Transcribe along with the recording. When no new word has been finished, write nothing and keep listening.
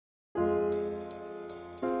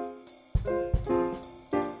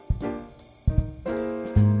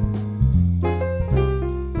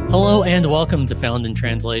Hello and welcome to Found in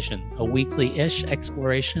Translation, a weekly-ish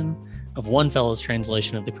exploration of one fellow's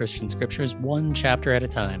translation of the Christian scriptures, one chapter at a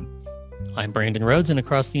time. I'm Brandon Rhodes, and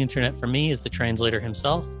across the internet from me is the translator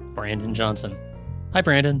himself, Brandon Johnson. Hi,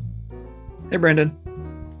 Brandon. Hey, Brandon.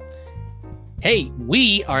 Hey,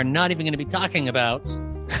 we are not even going to be talking about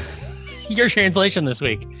your translation this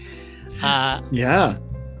week. Yeah,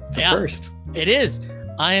 it's a first. It is.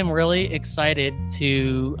 I am really excited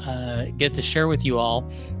to get to share with you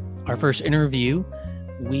all our first interview.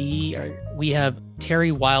 We have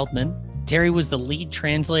Terry Wildman. Terry was the lead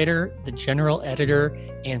translator, the general editor,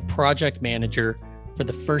 and project manager for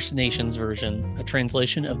the First Nations version, a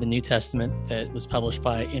translation of the New Testament that was published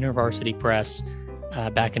by InterVarsity Press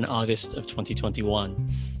back in August of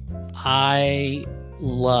 2021. I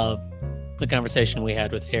love the conversation we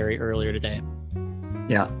had with Terry earlier today.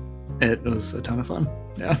 Yeah, it was a ton of fun.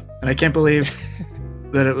 Yeah, and I can't believe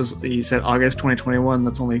that it was, he said August 2021.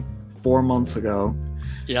 That's only 4 months ago.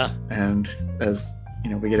 Yeah. And as you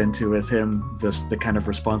know, we get into with him, the kind of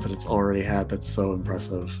response that it's already had, that's so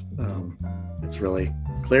impressive. It's really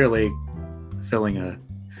clearly filling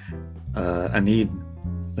a need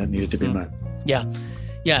that needed to be met. Yeah.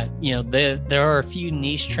 Yeah, you know, there are a few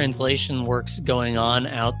niche translation works going on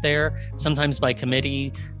out there, sometimes by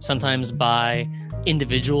committee, sometimes by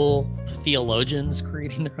individual theologians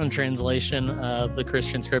creating their own translation of the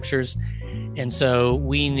Christian scriptures. And so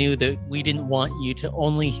we knew that we didn't want you to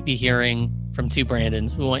only be hearing from two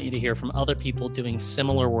Brandons. We want you to hear from other people doing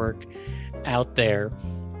similar work out there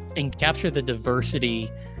and capture the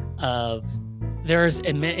diversity of, there's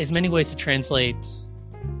as many ways to translate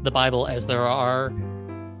the Bible as there are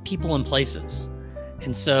people and places.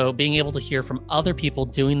 And so being able to hear from other people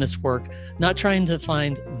doing this work, not trying to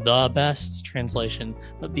find the best translation,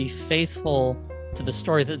 but be faithful to the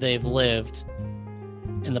story that they've lived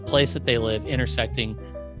and the place that they live, intersecting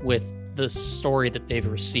with the story that they've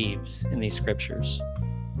received in these scriptures.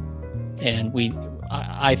 And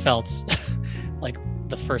I felt like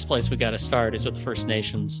the first place we got to start is with the First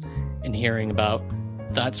Nations and hearing about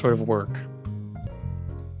that sort of work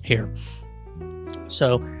here.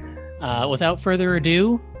 So without further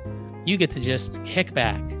ado, you get to just kick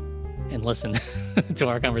back and listen to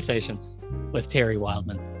our conversation with Terry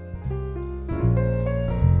Wildman.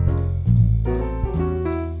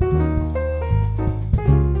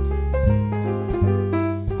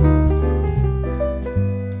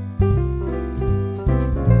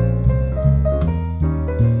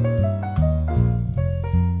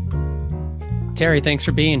 Terry, thanks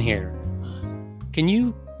for being here. Can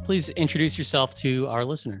you please introduce yourself to our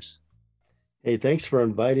listeners? Hey, thanks for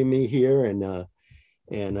inviting me here, and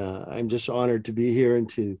I'm just honored to be here and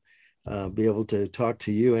to be able to talk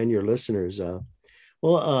to you and your listeners.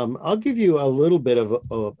 I'll give you a little bit of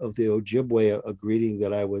the Ojibwe, a greeting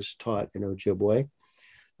that I was taught in Ojibwe.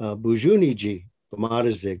 Bujuniji,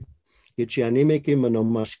 Bamarazig, Ichianimeki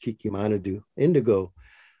Manomashkiki Manadu, Indigo,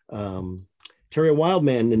 Terry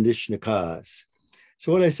Wildman, Nindishnakas.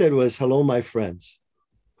 So what I said was, hello, my friends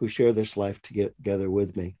who share this life together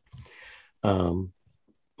with me.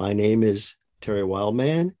 My name is Terry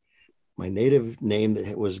Wildman. My native name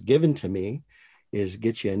that was given to me is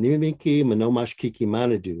Gitchianimiki Manomashkiki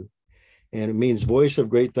Manadu, and it means voice of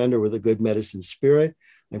great thunder with a good medicine spirit.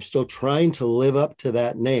 I'm still trying to live up to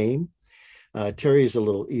that name. Terry is a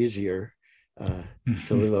little easier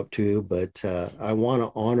to live up to, but I want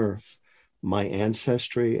to honor my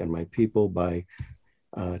ancestry and my people by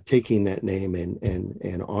taking that name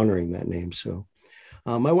and honoring that name. So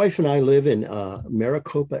my wife and I live in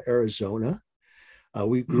Maricopa, Arizona.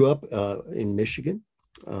 We grew up in Michigan.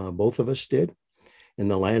 Both of us did, in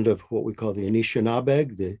the land of what we call the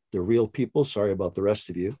Anishinaabe, the real people. Sorry about the rest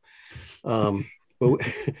of you. But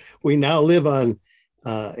we now live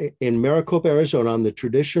in Maricopa, Arizona, on the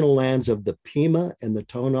traditional lands of the Pima and the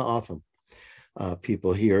Tohono O'odham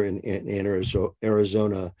people here in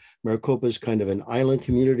Arizona. Maricopa is kind of an island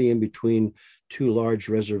community in between two large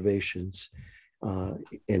reservations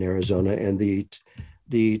in Arizona, and the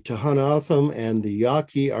Tohono O'odham and the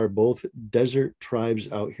Yaqui are both desert tribes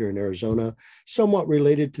out here in Arizona, somewhat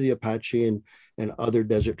related to the Apache and other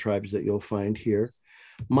desert tribes that you'll find here.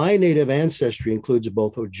 My native ancestry includes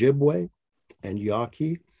both Ojibwe and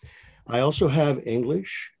Yaqui. I also have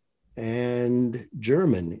English and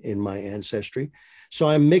German in my ancestry. So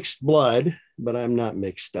I'm mixed blood, but I'm not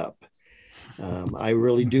mixed up. I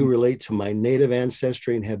really do relate to my native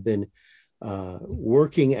ancestry and have been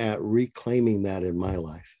working at reclaiming that in my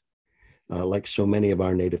life, like so many of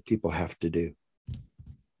our native people have to do.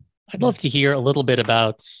 I'd love to hear a little bit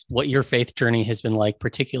about what your faith journey has been like,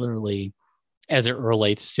 particularly as it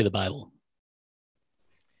relates to the Bible.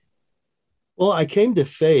 Well, I came to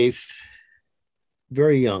faith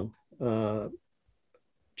very young,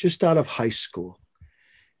 just out of high school.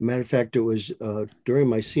 Matter of fact, it was during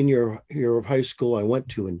my senior year of high school, I went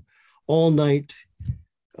to an all-night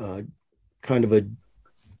kind of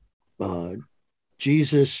a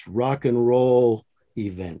Jesus rock and roll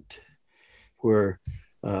event where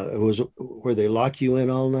it was where they lock you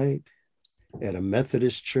in all night at a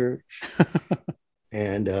Methodist church.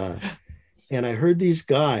 And I heard these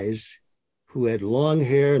guys who had long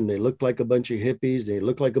hair and they looked like a bunch of hippies. They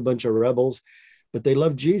looked like a bunch of rebels, but they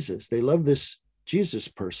loved Jesus. They loved this Jesus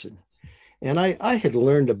person. And I had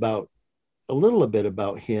learned about a little bit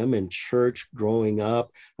about him in church growing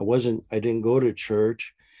up. I didn't go to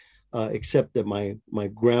church, except that my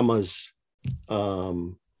grandma's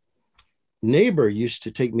neighbor used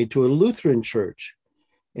to take me to a Lutheran church.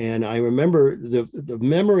 And I remember the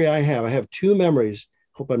memory I have two memories.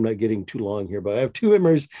 Hope I'm not getting too long here, but I have two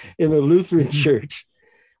memories in the Lutheran church.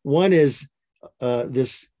 One is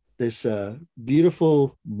this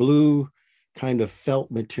beautiful blue kind of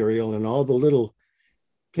felt material and all the little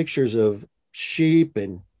pictures of sheep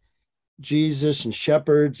and Jesus and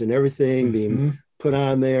shepherds and everything being put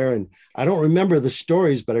on there. And I don't remember the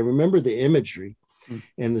stories, but I remember the imagery.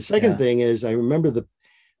 And the second thing is I remember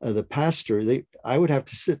the pastor. I would have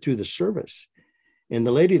to sit through the service. And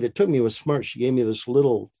the lady that took me was smart. She gave me this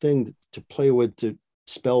little thing to play with to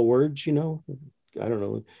spell words, I don't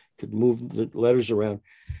know, could move the letters around.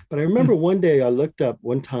 But I remember one day I looked up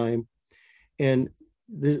one time and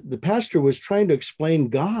the pastor was trying to explain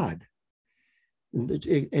God and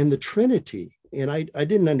the Trinity. And I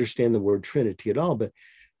didn't understand the word Trinity at all, but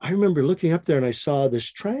I remember looking up there and I saw this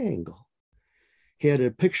triangle. He had a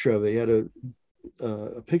picture of it. He had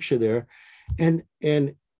a picture there. And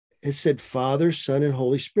it said Father, Son, and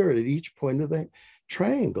Holy Spirit at each point of the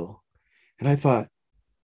triangle. And I thought,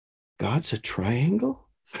 God's a triangle?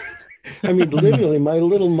 I mean, literally my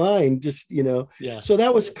little mind just, So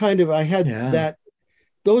that was kind of, I had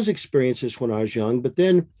those experiences when I was young. But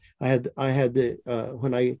then I had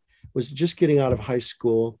when I was just getting out of high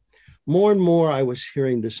school, more and more I was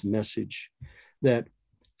hearing this message that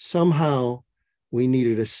somehow we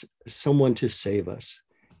needed someone to save us.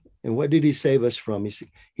 And what did he save us from?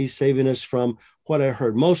 He's saving us from what I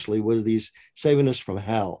heard mostly was saving us from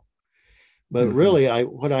hell. But really,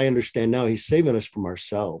 what I understand now, he's saving us from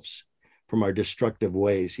ourselves, from our destructive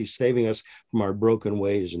ways. He's saving us from our broken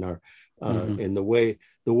ways and our in the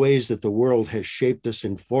ways that the world has shaped us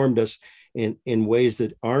and formed us in ways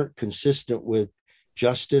that aren't consistent with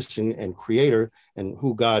justice and creator and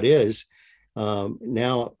who God is.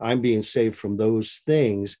 Now I'm being saved from those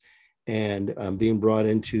things and being brought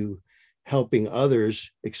into helping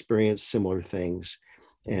others experience similar things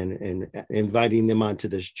and inviting them onto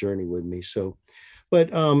this journey with me. So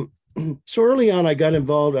early on, I got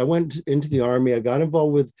involved. I went into the Army. I got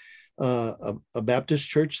involved with a Baptist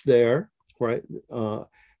church there where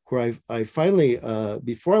I finally,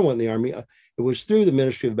 before I went in the Army, it was through the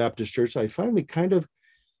ministry of the Baptist church, I finally kind of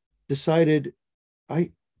decided I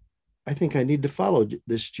think I need to follow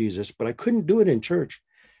this Jesus, but I couldn't do it in church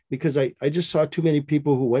because I just saw too many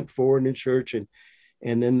people who went forward in church and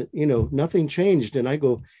then, nothing changed. And I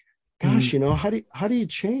go, gosh, how do you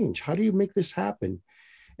change? How do you make this happen?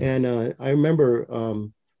 And I remember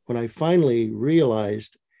when I finally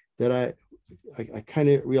realized that I kind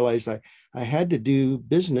of realized I had to do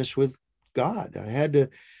business with God. I had to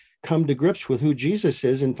come to grips with who Jesus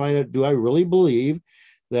is and find out, do I really believe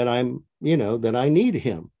that that I need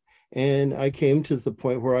him? And I came to the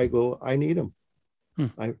point where I go, I need him.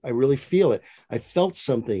 I really feel it. I felt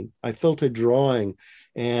something. I felt a drawing.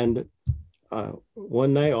 And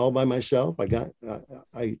one night all by myself,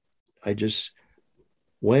 I just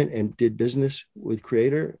went and did business with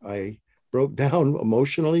Creator. I broke down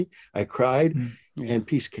emotionally. I cried and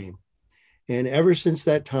peace came. And ever since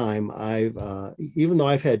that time, I've, even though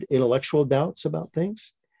I've had intellectual doubts about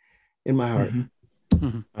things in my heart,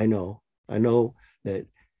 I know that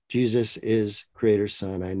Jesus is Creator's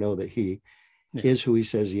Son. I know that he is who he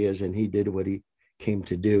says he is, and he did what he came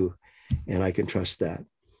to do. And I can trust that.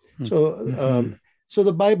 So, so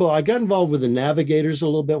the Bible, I got involved with the Navigators a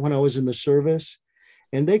little bit when I was in the service,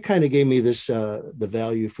 and they kind of gave me this, the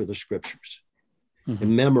value for the scriptures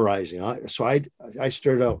and memorizing. So I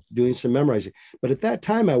started out doing some memorizing, but at that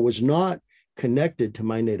time I was not connected to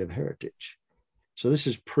my native heritage. So this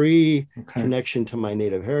is pre-connection to my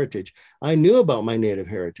native heritage. I knew about my native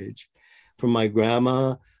heritage from my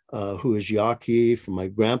grandma, who is Yaqui, from my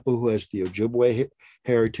grandpa, who has the Ojibwe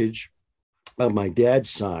heritage of my dad's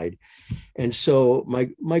side. And so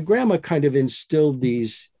my grandma kind of instilled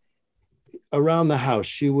these around the house.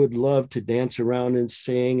 She would love to dance around and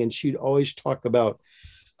sing, and she'd always talk about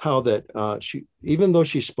how that she, even though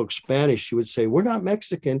she spoke Spanish, she would say, "We're not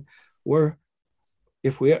Mexican. We're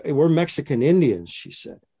Mexican Indians," she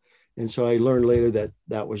said. And so I learned later that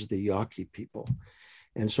that was the Yaqui people.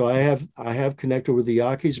 And so I have connected with the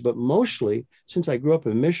Yaquis, but mostly since I grew up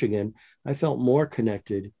in Michigan, I felt more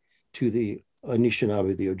connected to the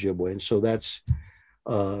Anishinaabe, the Ojibwe. And so that's,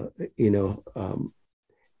 and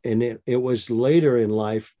it was later in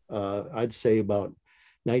life, I'd say about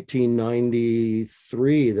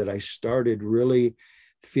 1993, that I started really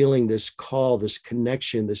feeling this call, this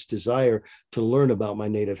connection, this desire to learn about my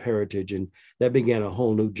Native heritage. And that began a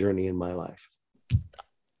whole new journey in my life.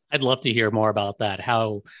 I'd love to hear more about that,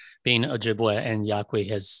 how being Ojibwe and Yaqui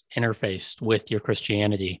has interfaced with your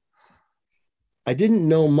Christianity. I didn't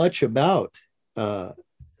know much about my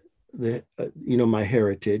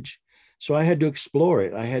heritage, so I had to explore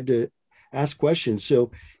it. I had to ask questions.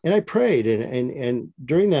 So, and I prayed, and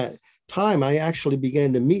during that time, I actually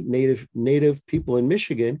began to meet Native people in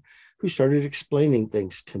Michigan who started explaining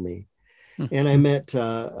things to me. And I met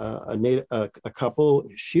a couple.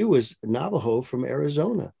 She was Navajo from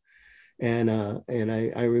Arizona. And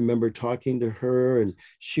I remember talking to her, and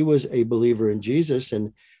she was a believer in Jesus.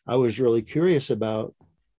 And I was really curious about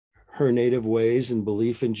her Native ways and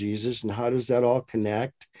belief in Jesus, and how does that all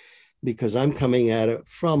connect? Because I'm coming at it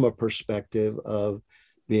from a perspective of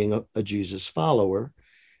being a Jesus follower.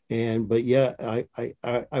 But yet I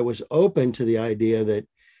was open to the idea that,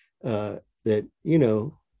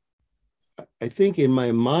 I think in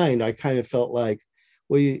my mind, I kind of felt like,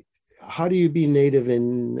 well, how do you be Native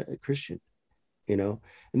and Christian? And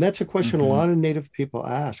that's a question a lot of Native people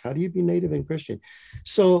ask. How do you be Native and Christian?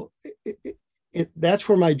 So that's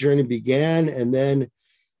where my journey began. And then,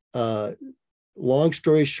 long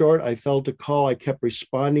story short, I felt a call. I kept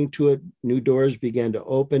responding to it. New doors began to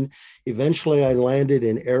open. Eventually, I landed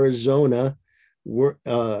in Arizona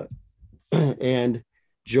and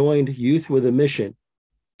joined Youth with a Mission.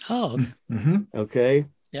 Oh, okay.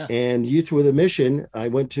 Yeah. And Youth with a Mission, my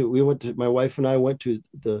wife and I went to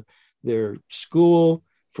their school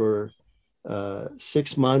for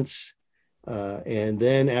 6 months. And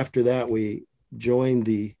then after that, we joined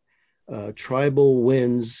the Tribal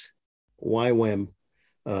Winds YWAM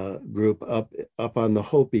group up on the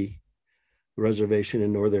Hopi Reservation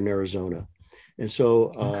in northern Arizona. And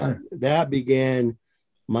so that began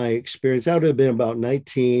my experience. That would have been about the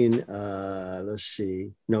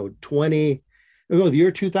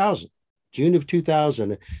year 2000, June of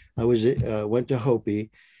 2000. I went to Hopi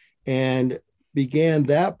and began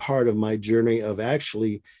that part of my journey of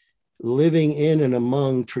actually living in and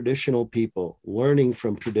among traditional people, learning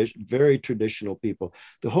from very traditional people.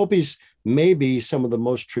 The Hopis may be some of the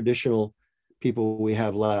most traditional people we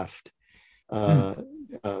have left.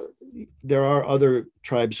 There are other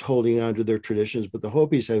tribes holding on to their traditions, but the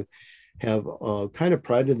Hopis have kind of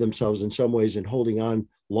prided themselves in some ways in holding on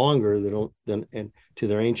longer than to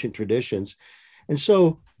their ancient traditions. And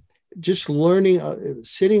so just learning,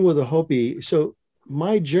 sitting with a Hopi. So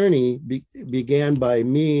my journey began by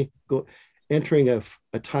me entering a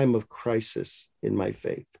time of crisis in my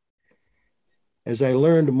faith. As I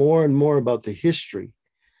learned more and more about the history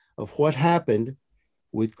of what happened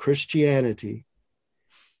with Christianity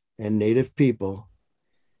and Native people,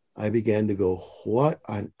 I began to go, what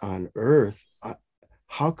on earth?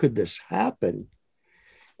 How could this happen?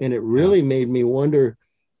 And it really made me wonder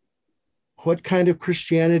what kind of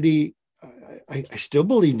Christianity. I still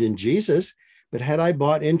believed in Jesus, but had I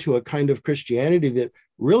bought into a kind of Christianity that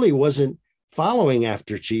really wasn't following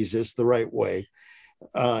after Jesus the right way?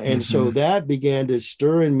 And so that began to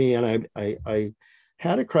stir in me, and I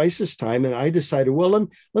had a crisis time, and I decided, well,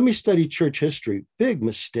 let me study church history. Big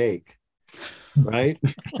mistake, right?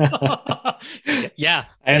 Yeah,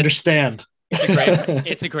 I understand.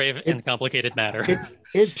 It's a grave and complicated matter.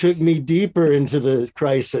 It took me deeper into the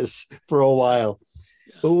crisis for a while,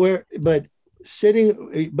 but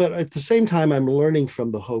at the same time, I'm learning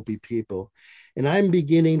from the Hopi people, and I'm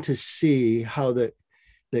beginning to see how that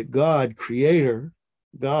God, Creator,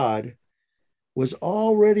 God, was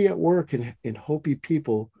already at work in Hopi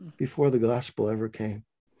people before the gospel ever came,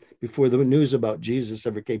 before the news about Jesus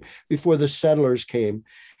ever came, before the settlers came.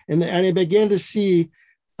 And I began to see,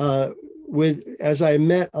 as I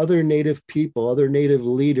met other Native people, other Native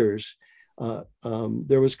leaders,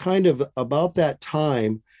 there was kind of, about that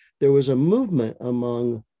time, there was a movement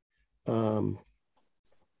among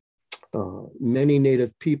many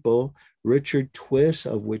Native people. Richard Twiss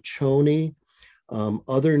of Wachoni,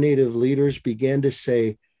 other Native leaders began to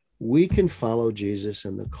say, we can follow Jesus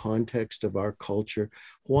in the context of our culture.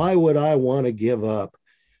 Why would I want to give up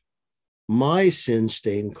my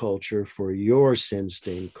sin-stained culture for your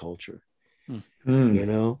sin-stained culture? You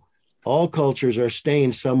know, all cultures are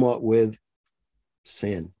stained somewhat with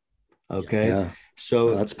sin. Okay. Yeah.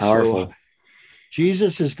 So That's powerful. So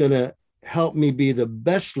Jesus is going to help me be the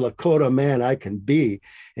best Lakota man I can be.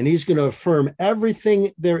 And he's going to affirm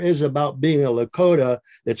everything there is about being a Lakota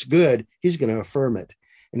that's good. He's going to affirm it.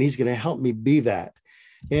 And he's going to help me be that.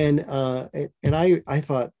 And I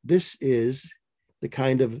thought, this is the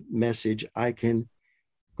kind of message I can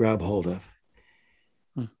grab hold of.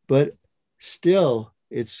 But still,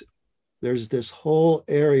 there's this whole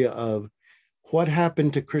area of what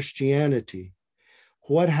happened to Christianity?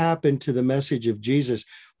 What happened to the message of Jesus?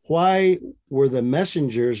 Why were the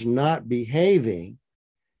messengers not behaving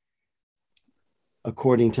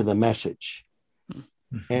according to the message?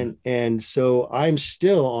 And so I'm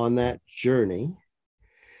still on that journey.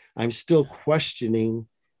 I'm still questioning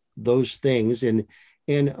those things. And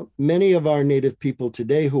many of our Native people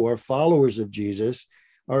today who are followers of Jesus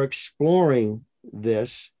are exploring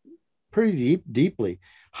this pretty deeply.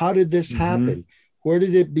 How did this happen? Where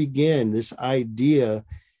did it begin? This idea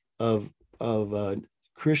of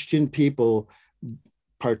Christian people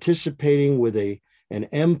participating with an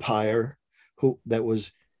empire that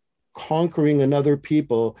was conquering another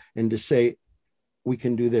people, and to say, we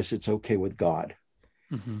can do this, it's okay with God.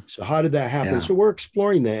 So how did that happen? So we're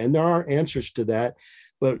exploring that, and there are answers to that,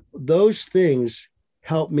 but those things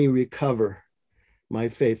help me recover my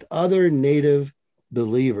faith. Other Native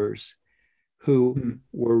believers who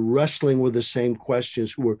were wrestling with the same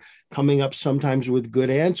questions, who were coming up sometimes with good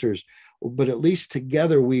answers, but at least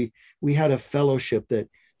together we had a fellowship that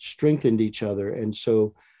strengthened each other. And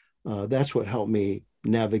so that's what helped me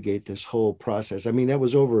navigate this whole process. I mean, that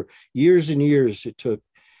was over years and years it took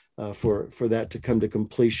for that to come to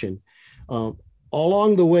completion.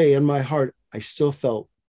 Along the way, in my heart, I still felt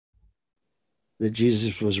that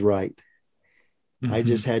Jesus was right. I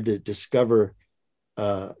just had to discover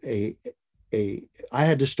I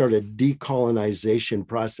had to start a decolonization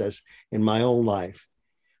process in my own life.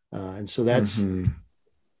 And so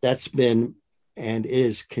that's been and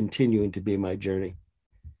is continuing to be my journey.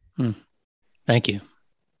 Thank you.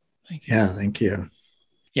 Thank you. Yeah, thank you.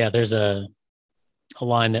 Yeah, there's a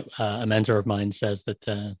line that a mentor of mine says that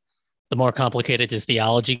the more complicated his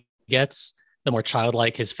theology gets, the more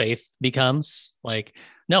childlike his faith becomes. Like,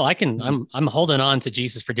 no, I'm holding on to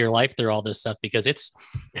Jesus for dear life through all this stuff, because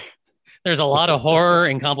there's a lot of horror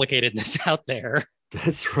and complicatedness out there.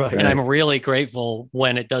 That's right. And I'm really grateful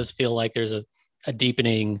when it does feel like there's a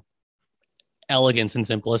deepening elegance and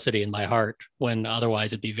simplicity in my heart, when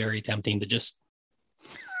otherwise it'd be very tempting to just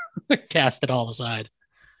cast it all aside.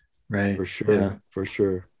 Right. For sure. Yeah. For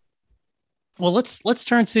sure. Well, let's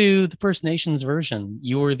turn to the First Nations version.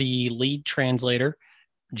 You were the lead translator,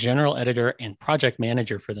 general editor, and project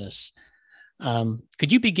manager for this.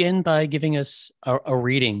 Could you begin by giving us a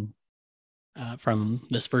reading from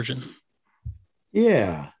this version?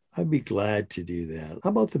 Yeah, I'd be glad to do that. How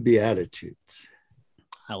about the Beatitudes?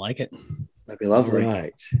 I like it. That'd be lovely. All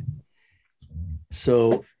right.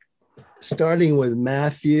 So starting with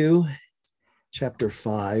Matthew chapter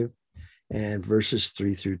 5 and verses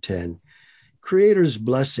 3 through 10. Creator's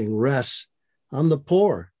blessing rests on the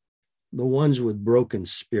poor, the ones with broken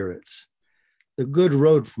spirits. The good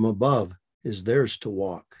road from above is theirs to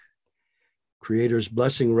walk. Creator's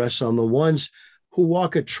blessing rests on the ones who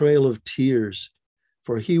walk a trail of tears,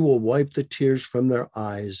 for he will wipe the tears from their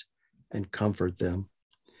eyes and comfort them.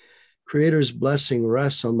 Creator's blessing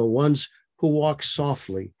rests on the ones who walk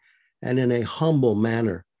softly and in a humble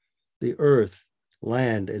manner. The earth,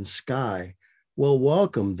 land, and sky will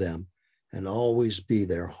welcome them and always be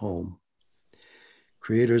their home.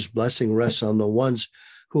 Creator's blessing rests on the ones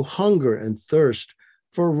who hunger and thirst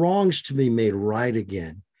for wrongs to be made right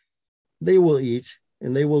again. They will eat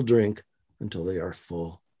and they will drink until they are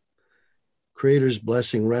full. Creator's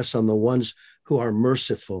blessing rests on the ones who are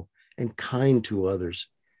merciful and kind to others.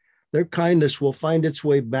 Their kindness will find its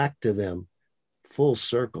way back to them, full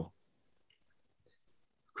circle.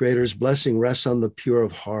 Creator's blessing rests on the pure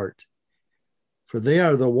of heart, for they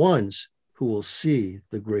are the ones who will see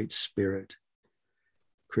the Great Spirit.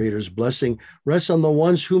 Creator's blessing rests on the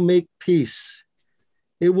ones who make peace.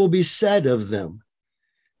 It will be said of them,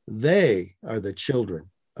 they are the children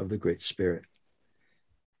of the Great Spirit.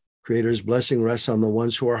 Creator's blessing rests on the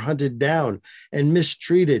ones who are hunted down and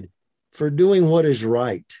mistreated for doing what is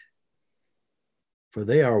right, for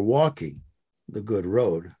they are walking the good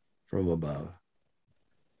road from above.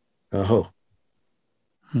 Oh.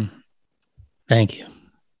 Thank you.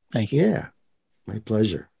 Thank you. Yeah, my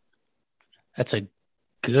pleasure. That's a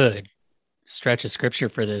good stretch of scripture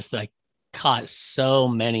for this that I caught so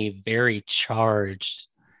many very charged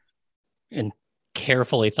and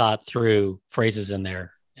carefully thought through phrases in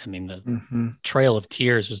there. I mean, the Trail of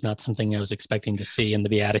Tears was not something I was expecting to see in the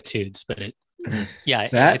Beatitudes, but it That hits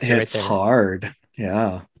you right hits there. hard.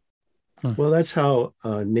 Yeah. Well, that's how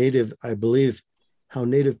I believe, how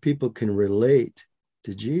Native people can relate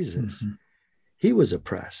to Jesus. Mm-hmm. He was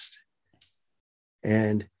oppressed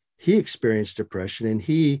and he experienced oppression,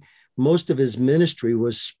 and most of his ministry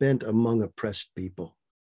was spent among oppressed people.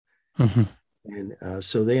 Mm-hmm. And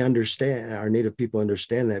so they understand, our Native people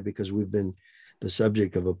understand that, because we've been the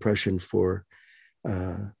subject of oppression for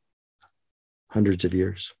hundreds of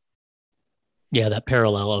years. Yeah, that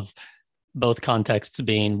parallel of both contexts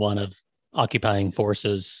being one of occupying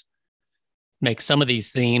forces makes some of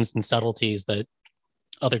these themes and subtleties that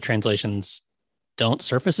other translations don't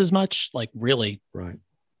surface as much, like really right.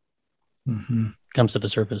 Comes to the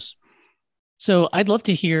surface. So I'd love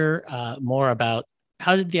to hear more about,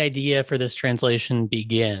 how did the idea for this translation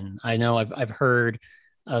begin? I know I've heard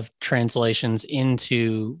of translations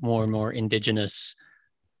into more and more indigenous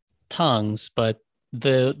tongues, but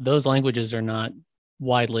those languages are not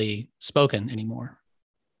widely spoken anymore.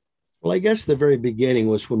 Well, I guess the very beginning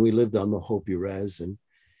was when we lived on the Hopi Res, and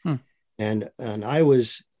I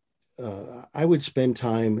would spend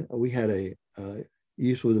time. We had a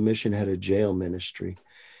Youth with a Mission had a jail ministry,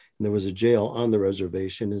 and there was a jail on the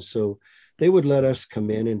reservation, and so they would let us come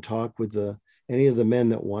in and talk with any of the men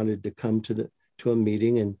that wanted to come to a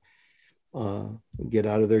meeting and get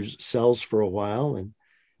out of their cells for a while and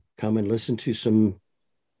come and listen to some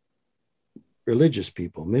religious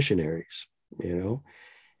people, missionaries,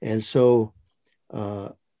 And so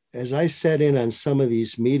as I sat in on some of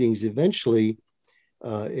these meetings, eventually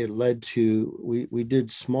it led to, we did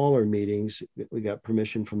smaller meetings. We got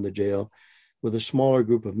permission from the jail with a smaller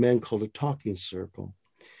group of men called a talking circle.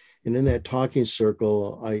 And in that talking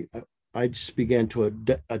circle, I just began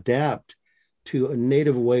to adapt to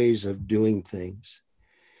Native ways of doing things.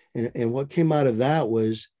 And what came out of that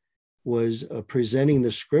was presenting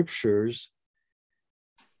the scriptures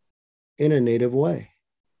in a Native way.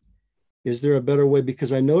 Is there a better way?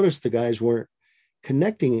 Because I noticed the guys weren't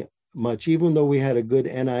connecting much, even though we had a good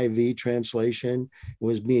NIV translation, it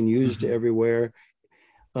was being used everywhere.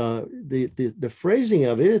 The phrasing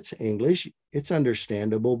of it, it's English, it's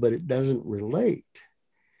understandable, but it doesn't relate.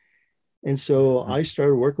 And so I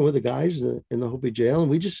started working with the guys in the Hopi jail,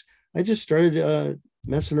 and I just started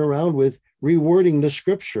messing around with rewording the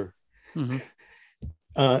scripture,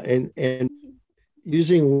 and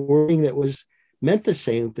using wording that was meant the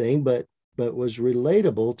same thing, but was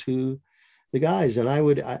relatable to the guys. And I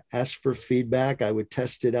would ask for feedback. I would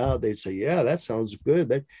test it out. They'd say, yeah, that sounds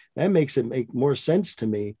good. That makes it make more sense to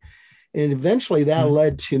me. And eventually that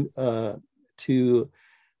led to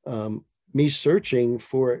me searching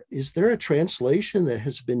for, is there a translation that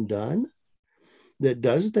has been done that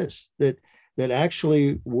does this, that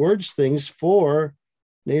actually words things for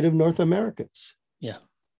Native North Americans? Yeah.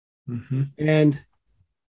 And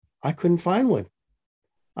I couldn't find one.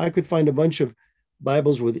 I could find a bunch of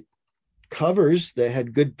Bibles with covers that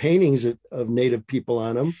had good paintings of Native people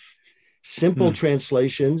on them, simple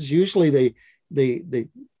translations. Usually they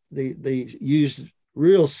used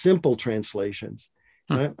real simple translations,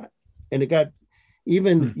 and it got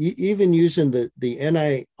even using the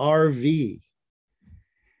NIRV.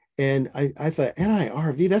 And I thought,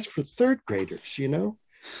 NIRV, that's for third graders,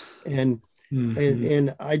 and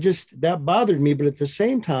I just, that bothered me. But at the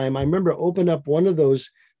same time, I remember opening up one of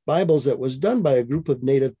those Bibles that was done by a group of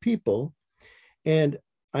Native people, and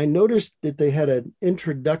I noticed that they had an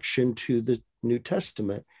introduction to the New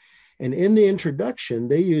Testament. And in the introduction,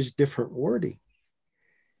 they used different wording.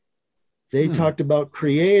 They talked about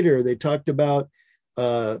creator, they talked about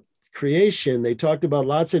creation, they talked about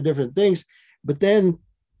lots of different things. But then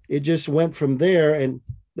it just went from there, and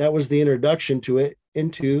that was the introduction to it,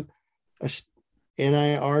 into a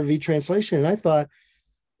NIRV translation. And I thought,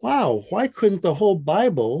 wow, why couldn't the whole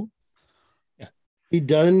Bible be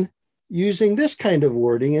done using this kind of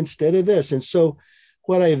wording instead of this? And so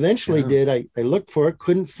what I eventually did, I looked for it,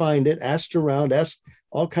 couldn't find it, asked around, asked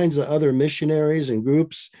all kinds of other missionaries and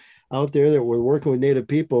groups out there that were working with Native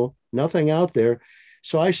people, nothing out there.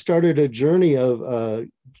 So I started a journey of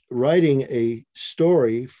writing a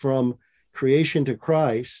story from creation to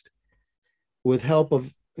Christ, with help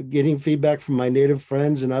of getting feedback from my Native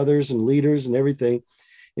friends and others and leaders and everything.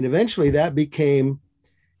 And eventually that became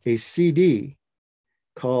a CD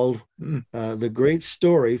called The Great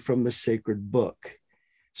Story from the Sacred Book.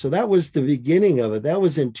 So that was the beginning of it. That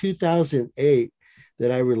was in 2008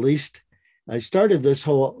 that I started this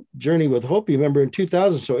whole journey with Hope, remember, in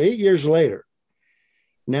 2000. So 8 years later,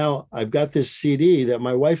 now I've got this CD that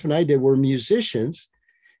my wife and I did. We're musicians.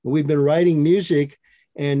 We've been writing music,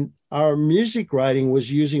 and our music writing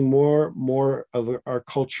was using more of our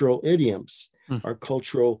cultural idioms, our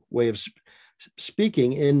cultural way of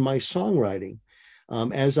speaking in my songwriting.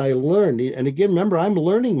 As I learned, and again, remember, I'm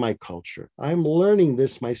learning my culture. I'm learning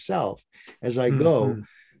this myself as I go.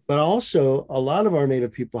 But also, a lot of our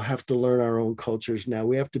Native people have to learn our own cultures now.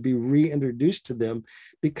 We have to be reintroduced to them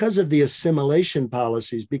because of the assimilation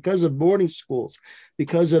policies, because of boarding schools,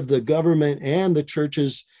 because of the government and the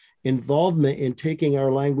church's involvement in taking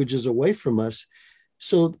our languages away from us.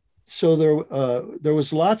 So there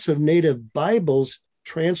was lots of Native Bibles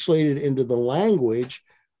translated into the language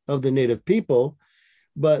of the Native people,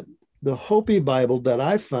 but the Hopi Bible that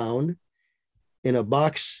I found in a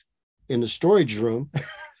box in the storage room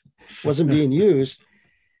wasn't being used,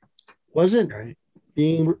 wasn't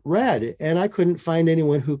being read. And I couldn't find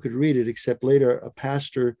anyone who could read it, except later a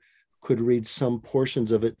pastor could read some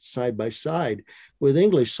portions of it side by side with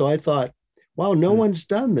English. So I thought, wow, no one's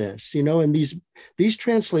done this, and these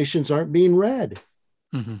translations aren't being read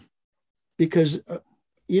because,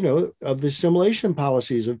 of the assimilation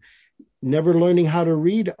policies of never learning how to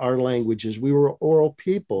read our languages. We were oral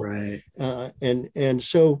people. Right.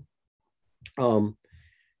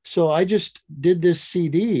 So I just did this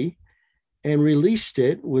CD and released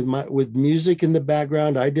it with music in the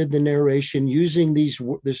background. I did the narration using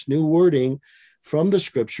this new wording from the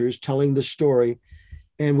scriptures, telling the story.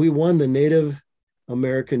 And we won the Native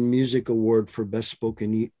American Music Award for Best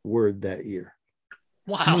Spoken Word that year.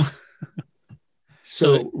 Wow.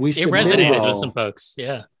 So it resonated with some folks.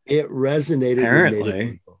 Yeah. It resonated Apparently. with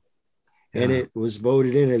Native people. Yeah. And it was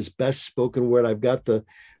voted in as best spoken word. I've got the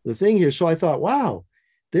thing here. So I thought, wow,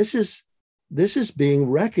 this is being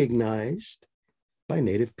recognized by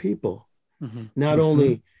Native people. Not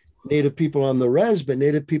only Native people on the res, but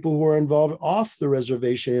Native people who are involved off the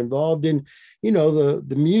reservation, involved in,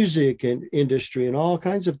 the music and industry and all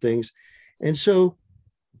kinds of things. And so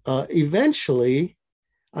eventually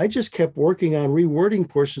I just kept working on rewording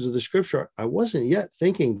portions of the scripture. I wasn't yet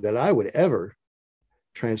thinking that I would ever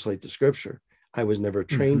translate the scripture. I was never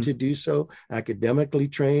trained to do so, academically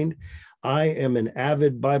trained. I am an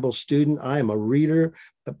avid Bible student. I am a reader,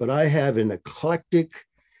 but I have an eclectic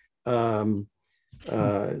bag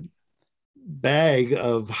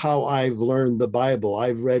of how I've learned the Bible.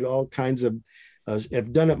 I've read all kinds of,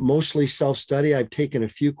 I've done it mostly self-study. I've taken a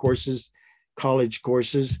few courses, college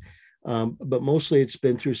courses, but mostly it's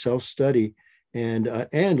been through self-study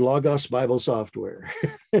and Logos Bible software.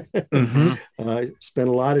 I spent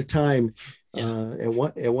a lot of time. At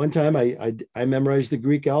one time, I memorized the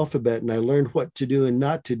Greek alphabet, and I learned what to do and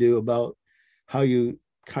not to do about how you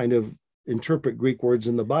kind of interpret Greek words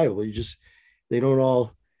in the Bible. They don't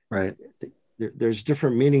all. Right. There's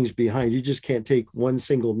different meanings behind. You just can't take one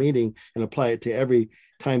single meaning and apply it to every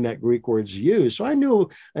time that Greek word's used. So I knew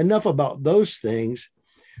enough about those things.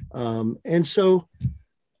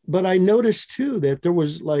 But I noticed too that there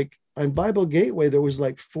was on Bible Gateway, there was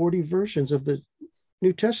 40 versions of the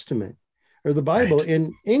New Testament or the Bible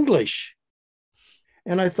in English.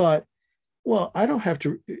 And I thought, well, I don't have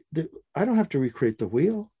to recreate the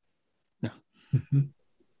wheel. No.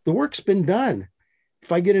 The work's been done.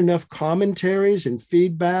 If I get enough commentaries and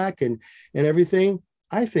feedback and everything,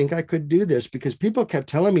 I think I could do this, because people kept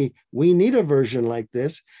telling me we need a version like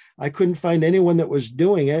this. I couldn't find anyone that was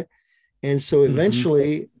doing it. And so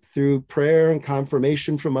eventually, through prayer and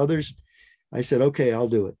confirmation from others, I said, okay, I'll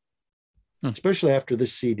do it, especially after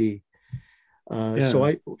this CD.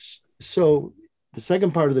 So the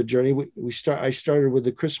second part of the journey, I started with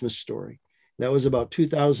the Christmas story. That was about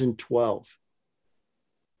 2012.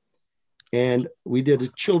 And we did a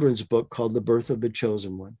children's book called The Birth of the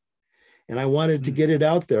Chosen One. And I wanted to get it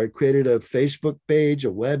out there. I created a Facebook page,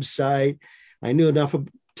 a website. I knew enough of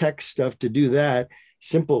tech stuff to do that,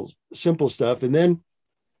 simple stuff. And then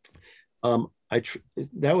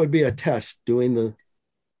that would be a test, doing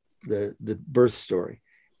the birth story.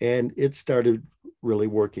 And it started really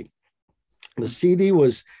working. The CD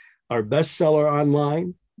was our bestseller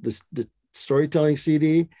online, the storytelling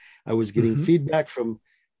CD. I was getting feedback from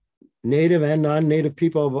Native and non-Native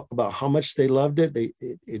people about how much they loved it.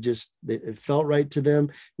 It felt right to them.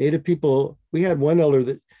 Native people, we had one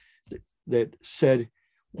elder that said,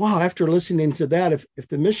 wow, after listening to that, if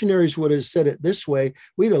the missionaries would have said it this way,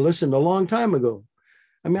 we'd have listened a long time ago.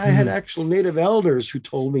 I mean, I had actual Native elders who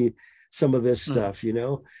told me some of this stuff,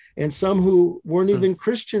 and some who weren't even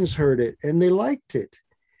Christians heard it and they liked it.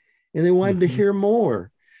 and they wanted to hear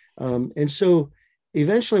more. And so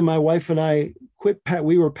eventually my wife and I quit.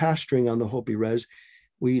 We were pastoring on the Hopi Res.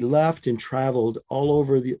 We left and traveled all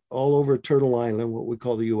over Turtle Island, what we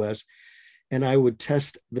call the US. And I would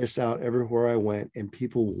test this out everywhere I went, and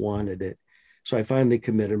people wanted it. So I finally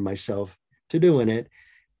committed myself to doing it.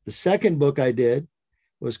 The second book I did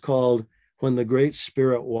was called When the Great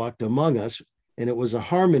Spirit Walked Among Us, and it was a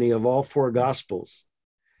harmony of all four gospels.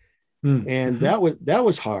 And that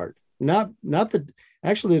was hard.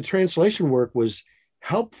 Actually the translation work was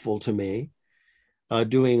helpful to me,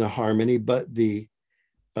 doing a harmony, but the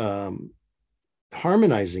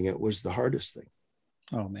harmonizing it was the hardest thing.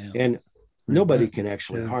 Oh man. And nobody can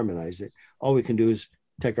actually harmonize it. All we can do is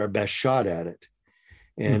take our best shot at it.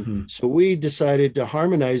 And so we decided to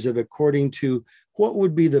harmonize it according to what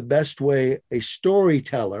would be the best way a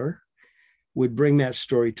storyteller would bring that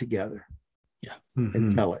story together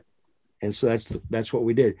and tell it. And so that's what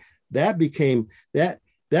we did. That became that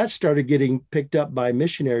started getting picked up by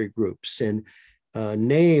missionary groups, and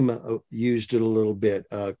Name used it a little bit.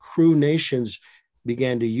 Cru Nations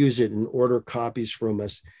began to use it and order copies from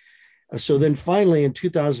us. So then finally in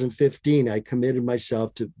 2015, I committed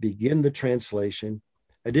myself to begin the translation.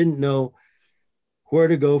 I didn't know where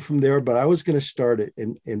to go from there, but I was going to start it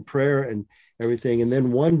in prayer and everything. And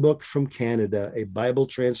then one book from Canada, a Bible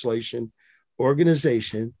translation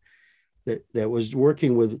organization that was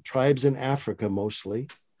working with tribes in Africa mostly,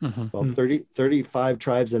 about 35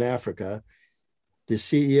 tribes in Africa. The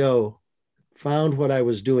CEO found what I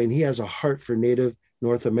was doing. He has a heart for Native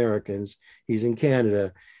North Americans. He's in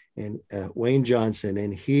Canada, and Wayne Johnson,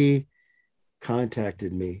 and he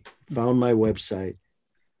contacted me, found my website,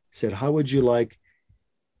 said, how would you like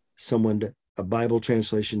a Bible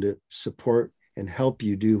translation to support and help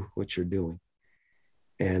you do what you're doing?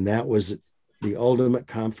 And that was the ultimate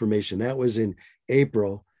confirmation. That was in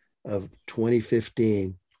April of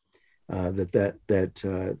 2015,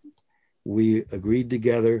 that we agreed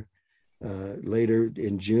together. Later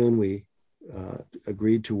in June, we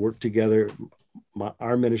agreed to work together.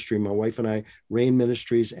 Our ministry, my wife and I, Rain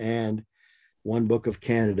Ministries and One Book of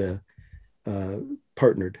Canada,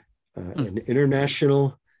 partnered an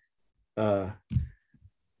international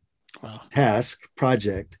task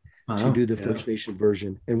project to do the First Nation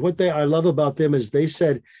version. And what I love about them is they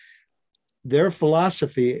said their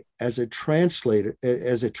philosophy as a translator,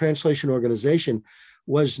 as a translation organization,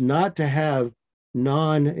 was not to have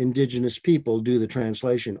non-Indigenous people do the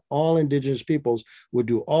translation. All Indigenous peoples would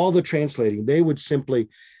do all the translating. They would simply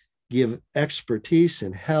give expertise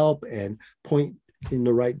and help and point in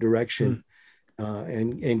the right direction,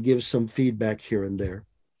 and give some feedback here and there.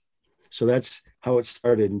 So that's how it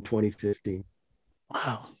started in 2015.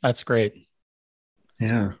 Wow, that's great.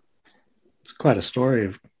 Yeah, it's quite a story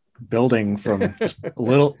of building from just a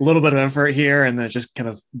little bit of effort here, and then just kind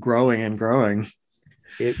of growing and growing.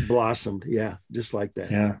 It blossomed, just like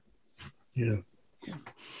that. Yeah. You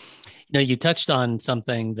know, you touched on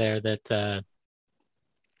something there that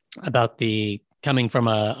about the coming from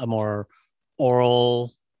a more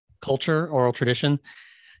oral culture, oral tradition.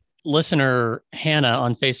 Listener Hannah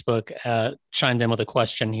on Facebook chimed in with a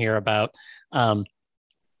question here about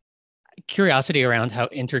curiosity around how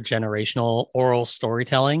intergenerational oral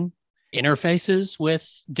storytelling interfaces with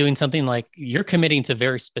doing something like you're committing to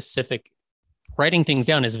very specific. Writing things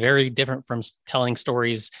down is very different from telling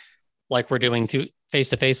stories like we're doing to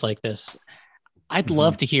face like this. I'd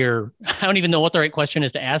love to hear, I don't even know what the right question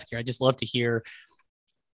is to ask here. I just love to hear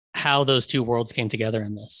how those two worlds came together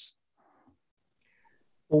in this.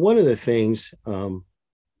 Well, one of the things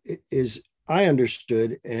is I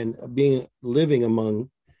understood, and living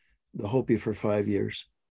among the Hopi for 5 years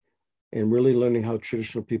and really learning how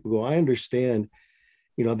traditional people go, I understand,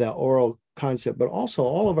 that oral concept, but also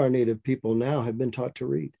all of our Native people now have been taught to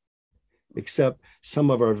read, except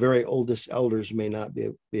some of our very oldest elders may not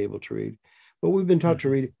be able to read, but we've been taught to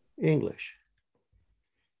read English.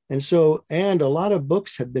 And a lot of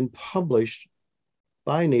books have been published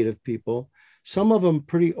by Native people, some of them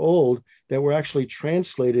pretty old, that were actually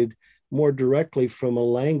translated more directly from a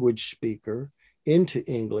language speaker into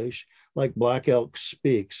English, like Black Elk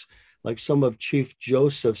Speaks, like some of Chief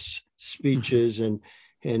Joseph's speeches and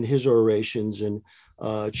his orations, and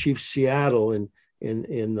Chief Seattle in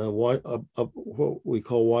what we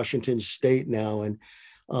call Washington State now. And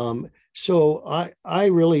so I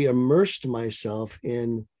really immersed myself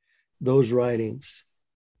in those writings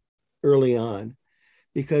early on,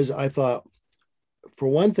 because I thought, for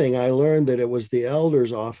one thing, I learned that it was the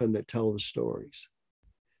elders often that tell the stories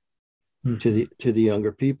to the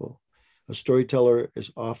younger people. A storyteller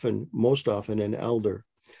is most often an elder.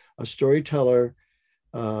 A storyteller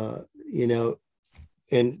you know,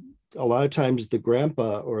 and a lot of times the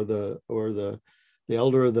grandpa or the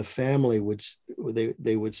elder of the family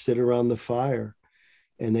they would sit around the fire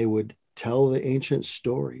and they would tell the ancient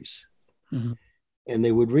stories, mm-hmm. and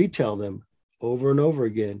they would retell them over and over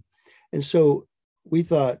again. And so we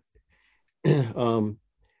thought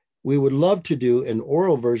we would love to do an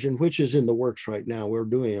oral version, which is in the works right now. We're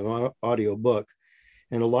doing an audio book.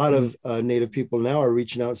 And a lot of Native people now are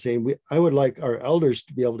reaching out saying, I would like our elders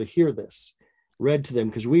to be able to hear this read to them,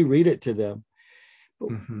 because we read it to them.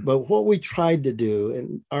 Mm-hmm. But what we tried to do,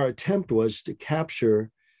 and our attempt was to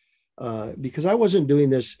capture, because I wasn't doing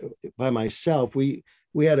this by myself. We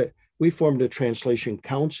formed a translation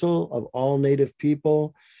council of all Native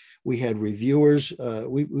people. We had reviewers.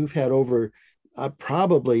 We've had over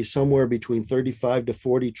probably somewhere between 35 to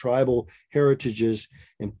 40 tribal heritages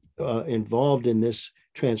involved in this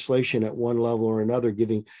translation at one level or another,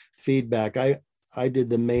 giving feedback. I did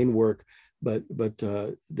the main work, but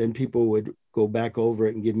then people would go back over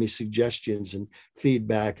it and give me suggestions and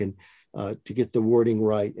feedback, and to get the wording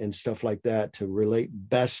right and stuff like that to relate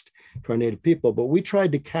best to our Native people. But we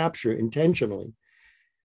tried to capture intentionally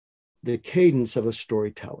the cadence of a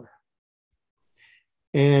storyteller.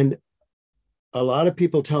 And a lot of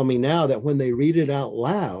people tell me now that when they read it out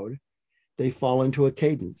loud, they fall into a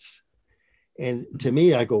cadence. And to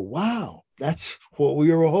me, I go, wow, that's what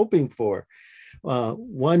we were hoping for.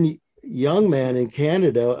 One young man in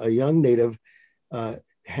Canada, a young Native,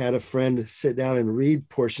 had a friend sit down and read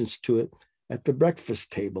portions to it at the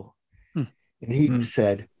breakfast table. And he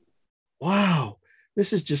said, wow,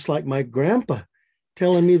 this is just like my grandpa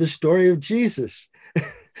telling me the story of Jesus.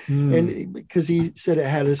 And because he said it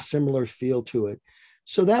had a similar feel to it.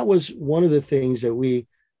 So that was one of the things that we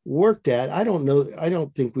worked at. I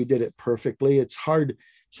don't think we did it perfectly. It's hard.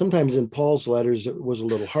 Sometimes in Paul's letters, it was a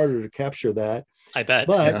little harder to capture that. I bet.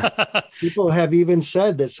 But people have even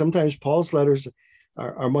said that sometimes Paul's letters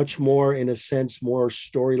are much more, in a sense, more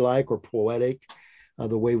story-like or poetic,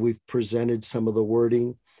 the way we've presented some of the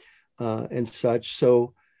wording and such.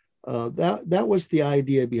 So that was the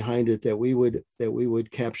idea behind it, that we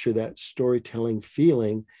would capture that storytelling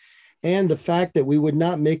feeling, and the fact that we would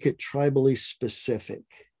not make it tribally specific.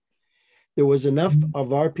 There was enough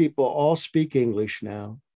of our people all speak English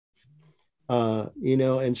now,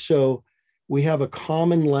 and so we have a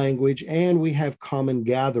common language and we have common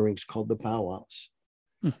gatherings called the powwows.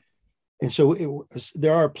 And so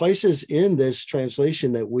there are places in this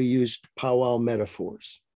translation that we used powwow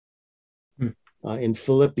metaphors. In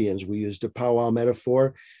Philippians, we used a powwow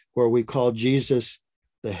metaphor where we call Jesus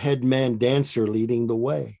the headman dancer leading the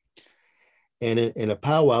way. And in a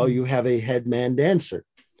powwow, you have a headman dancer.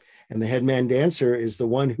 And the headman dancer is the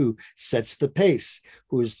one who sets the pace,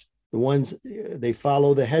 who's the ones, they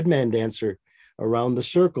follow the headman dancer around the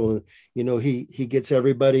circle. He gets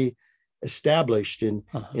everybody established, and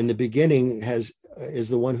in the beginning is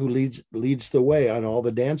the one who leads the way on all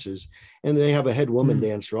the dancers. And they have a head woman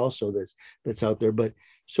dancer also that's out there. But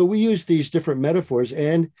so we use these different metaphors,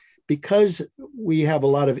 and because we have a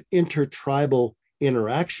lot of intertribal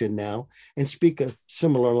interaction now and speak a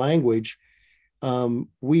similar language,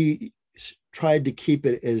 we tried to keep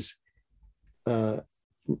it as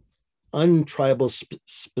untribal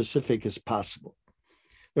specific as possible.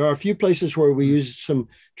 There are a few places where we use some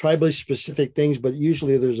tribally specific things, but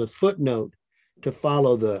usually there's a footnote to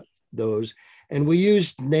follow those. And we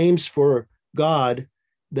used names for God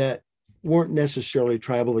that weren't necessarily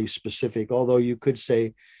tribally specific, although you could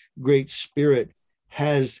say Great Spirit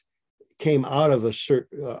came out of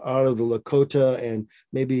out of the Lakota, and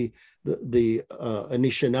maybe the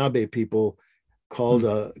Anishinaabe people called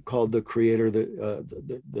the Creator,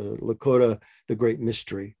 the Lakota, the Great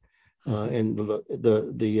Mystery. And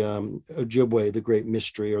the Ojibwe, the Great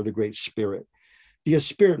Mystery, or the Great Spirit. The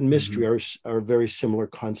Spirit and mystery are very similar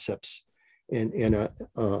concepts in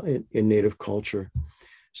Native culture.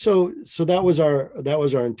 So that was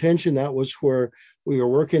our intention. That was where we were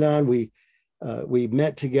working on. We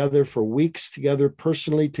met together for weeks together,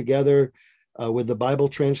 personally together, with the Bible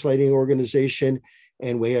translating organization,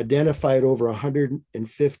 and we identified over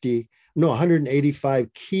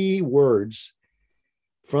 185 key words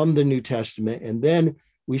from the New Testament. And then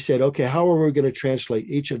we said, okay, how are we going to translate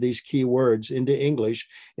each of these key words into English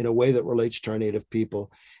in a way that relates to our Native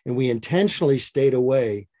people? And we intentionally stayed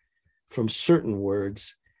away from certain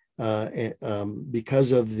words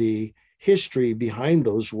because of the history behind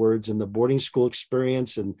those words and the boarding school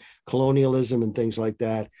experience and colonialism and things like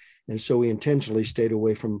that. And so we intentionally stayed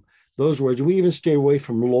away from those words. We even stayed away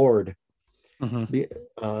from Lord, even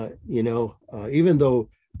though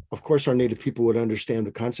of course, our Native people would understand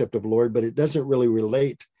the concept of Lord, but it doesn't really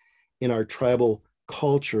relate in our tribal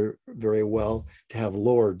culture very well to have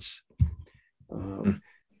lords.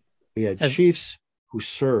 We had chiefs who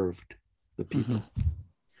served the people,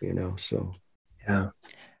 so. Yeah.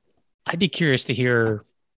 I'd be curious to hear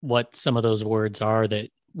what some of those words are that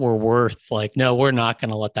were worth like, no, we're not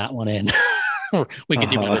going to let that one in. We could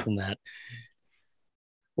do better than that.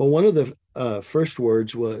 Well, one of the first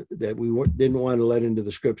words that we didn't want to let into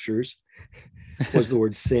the scriptures was the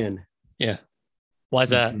word sin. Yeah. Why is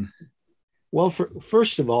that? Well,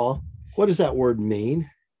 first of all, what does that word mean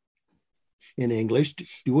in English?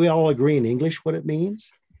 Do we all agree in English what it means?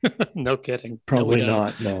 No kidding. Probably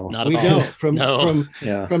not. No, not we all.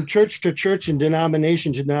 don't. From church to church and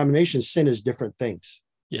denomination to denomination, sin is different things.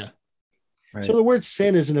 Yeah. Right. So the word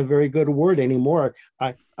sin isn't a very good word anymore.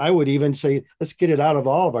 I would even say, let's get it out of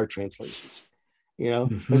all of our translations.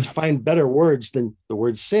 Let's find better words than the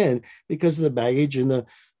word sin because of the baggage and the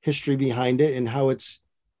history behind it and how it's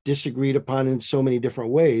disagreed upon in so many different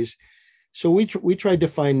ways. So we tried to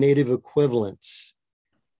find native equivalents.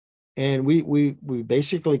 And we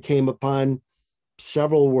basically came upon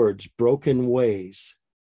several words: broken ways.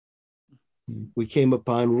 We came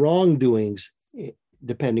upon wrongdoings,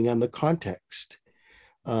 depending on the context,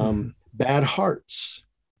 bad hearts,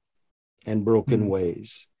 and broken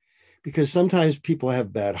ways. Because sometimes people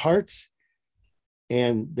have bad hearts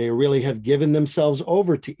and they really have given themselves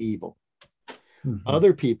over to evil.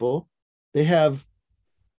 Other people, they have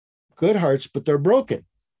good hearts, but they're broken.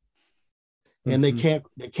 And they can't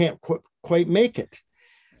quite make it.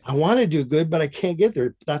 I want to do good, but I can't get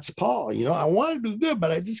there. That's Paul. I want to do good,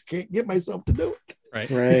 but I just can't get myself to do it.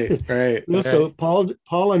 Right. So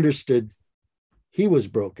Paul understood he was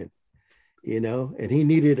broken, and he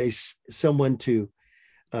needed someone to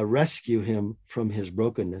rescue him from his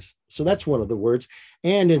brokenness. So that's one of the words.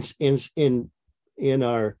 And in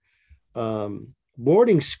our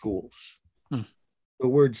boarding schools, the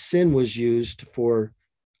word sin was used for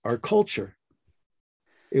our culture.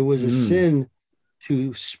 It was a sin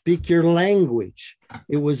to speak your language.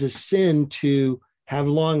 It was a sin to have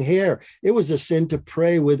long hair. It was a sin to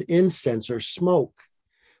pray with incense or smoke,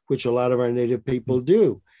 which a lot of our Native people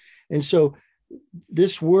do. And so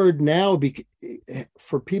this word now,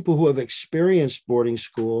 for people who have experienced boarding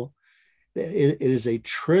school, it is a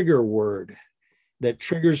trigger word that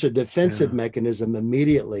triggers a defensive mechanism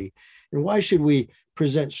immediately. And why should we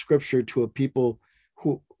present scripture to a people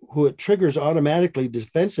who it triggers automatically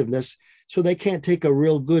defensiveness, so they can't take a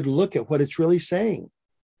real good look at what it's really saying?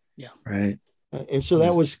 Yeah. Right. And so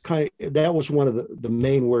that was one of the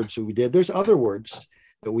main words that we did. There's other words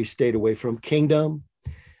that we stayed away from. Kingdom.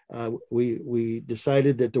 We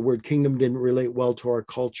decided that the word kingdom didn't relate well to our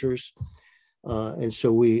cultures. And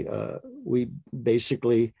so we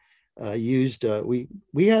basically used,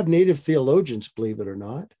 we have Native theologians, believe it or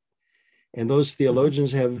not. And those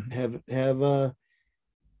theologians have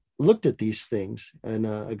looked at these things. And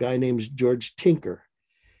a guy named George Tinker,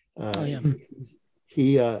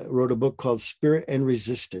 he wrote a book called Spirit and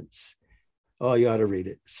Resistance. Oh, you ought to read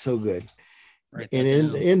it. So good. And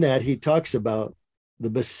in that, he talks about the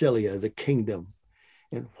basilia, the kingdom,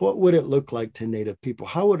 and what would it look like to Native people?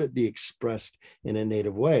 How would it be expressed in a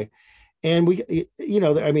Native way? And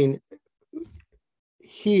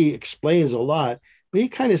he explains a lot, but he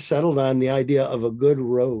kind of settled on the idea of a good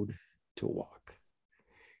road to walk.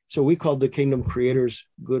 So we called the Kingdom Creators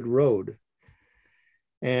Good Road.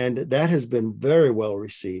 And that has been very well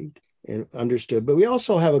received and understood. But we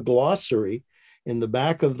also have a glossary in the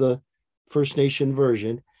back of the First Nation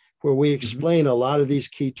version where we explain a lot of these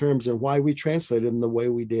key terms and why we translated them the way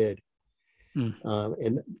we did. And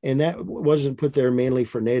that wasn't put there mainly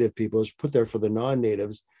for Native people. It was put there for the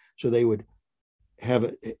non-Natives, so they would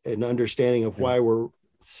have an understanding of why we're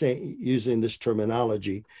using this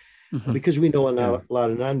terminology. Because we know a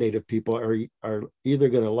lot of non-Native people are either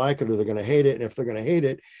going to like it or they're going to hate it. And if they're going to hate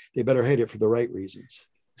it, they better hate it for the right reasons.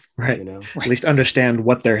 Right. At least understand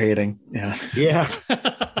what they're hating. Yeah.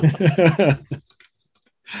 Yeah.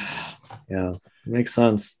 Yeah. Makes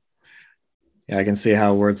sense. Yeah. I can see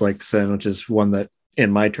how words like sin, which is one that in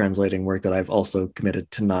my translating work that I've also committed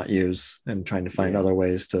to not use and trying to find other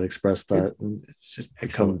ways to express that. And it's just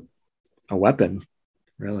become a weapon,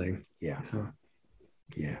 really. Yeah.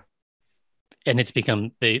 Yeah. And it's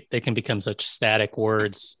become, they can become such static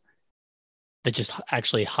words that just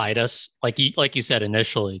actually hide us. Like you said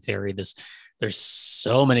initially, Terry, there's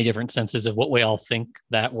so many different senses of what we all think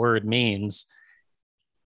that word means,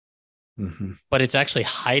 but it's actually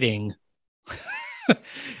hiding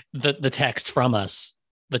the text from us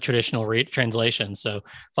the traditional translation. So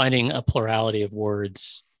finding a plurality of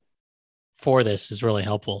words for this is really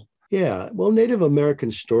helpful. Yeah. Well, Native American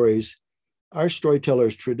stories, our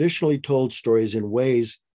storytellers traditionally told stories in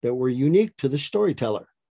ways that were unique to the storyteller,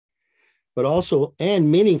 but also and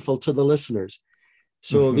meaningful to the listeners.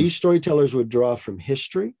 So these storytellers would draw from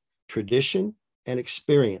history, tradition, and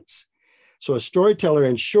experience. So a storyteller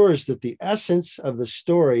ensures that the essence of the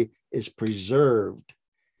story is preserved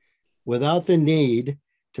without the need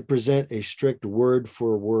to present a strict word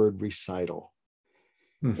for word recital.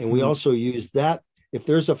 And we also use that. If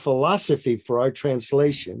there's a philosophy for our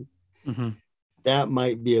translation, that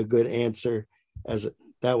might be a good answer, as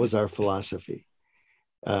that was our philosophy.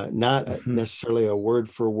 Not necessarily a word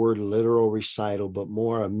for word literal recital, but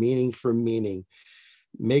more a meaning for meaning,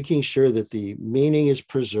 making sure that the meaning is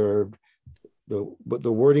preserved, but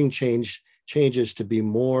the wording changes to be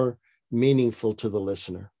more meaningful to the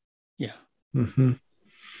listener. Yeah.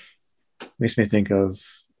 Makes me think of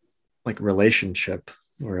like relationship,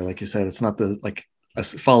 where, like you said, it's not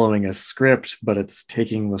following a script, but it's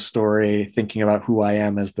taking the story, thinking about who I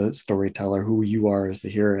am as the storyteller, who you are as the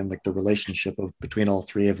hero, and like the relationship between all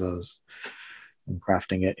three of those, and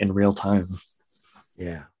crafting it in real time.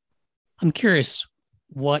 Yeah. I'm curious,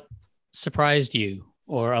 what surprised you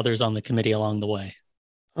or others on the committee along the way?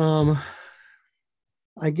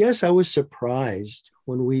 I guess I was surprised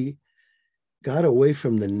when we got away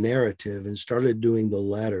from the narrative and started doing the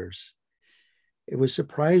letters. It was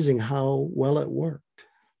surprising how well it worked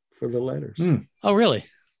for the letters. Oh, really?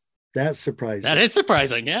 That surprised That me. is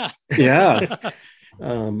surprising. Yeah. Yeah.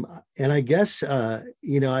 And I guess,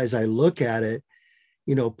 as I look at it,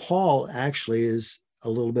 Paul actually is a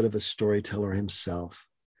little bit of a storyteller himself.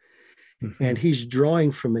 And he's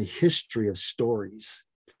drawing from a history of stories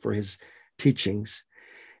for his teachings.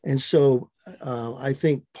 And so I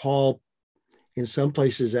think Paul, in some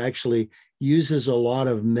places, actually uses a lot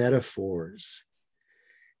of metaphors.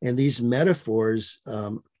 And these metaphors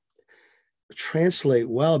translate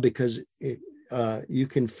well because you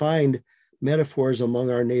can find metaphors among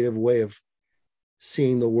our native way of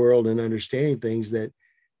seeing the world and understanding things that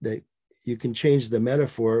you can change the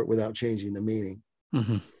metaphor without changing the meaning.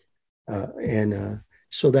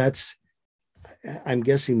 So I'm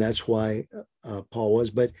guessing that's why Paul was,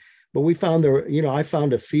 but we found I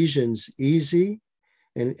found Ephesians easy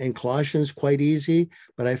and Colossians quite easy,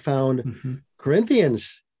 but I found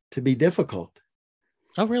Corinthians to be difficult.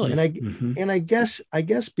 Oh, really? And I guess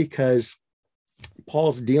because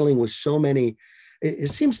Paul's dealing with so many,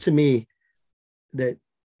 it seems to me that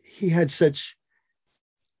he had such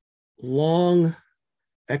long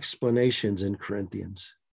explanations in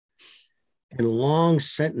Corinthians and long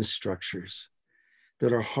sentence structures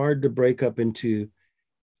that are hard to break up into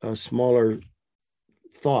smaller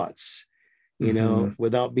thoughts,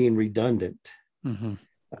 without being redundant.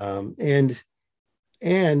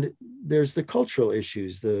 And there's the cultural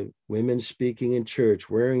issues, the women speaking in church,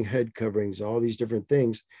 wearing head coverings, all these different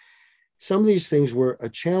things. Some of these things were a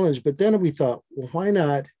challenge, but then we thought, well, why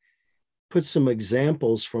not put some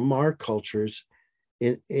examples from our cultures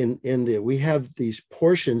we have these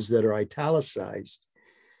portions that are italicized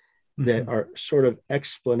that are sort of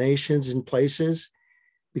explanations in places,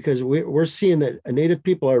 because we're seeing that Native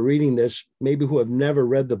people are reading this, maybe who have never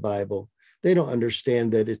read the Bible. They don't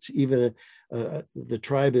understand that it's even the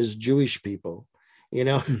tribe is Jewish people.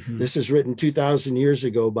 This is written 2,000 years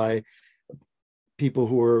ago by people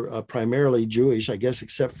who were primarily Jewish, I guess,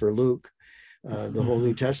 except for Luke. The whole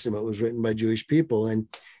New Testament was written by Jewish people, and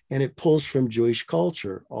it pulls from Jewish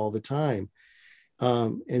culture all the time.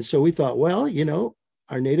 And so we thought, well,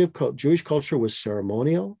 our Jewish culture was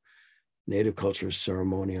ceremonial. Native culture is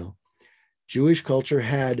ceremonial. Jewish culture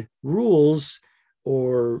had rules,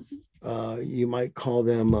 or you might call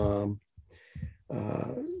them,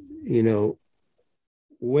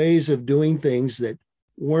 ways of doing things that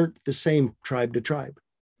weren't the same tribe to tribe.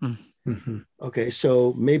 Okay,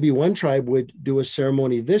 so maybe one tribe would do a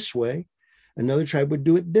ceremony this way, another tribe would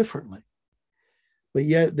do it differently. But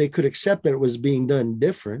yet they could accept that it was being done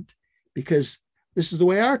different because this is the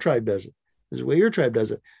way our tribe does it. This is the way your tribe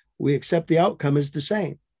does it. We accept the outcome is the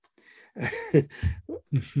same.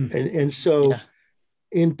 And so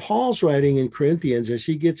in Paul's writing in Corinthians, as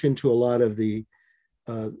he gets into a lot of the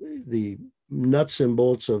nuts and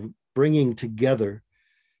bolts of bringing together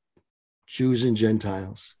Jews and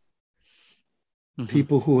Gentiles,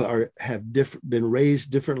 people who have been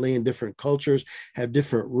raised differently in different cultures, have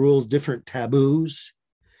different rules, different taboos.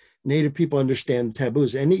 Native people understand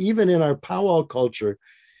taboos. And even in our powwow culture,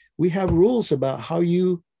 we have rules about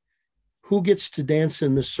who gets to dance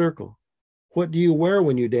in the circle. What do you wear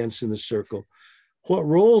when you dance in the circle? what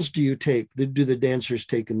roles do you take? Do the dancers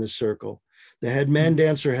take in the circle? The head man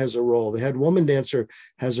dancer has a role. The head woman dancer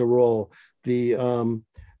has a role. The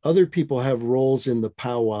other people have roles in the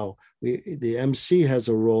powwow. The MC has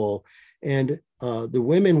a role. And the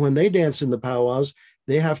women, when they dance in the powwows,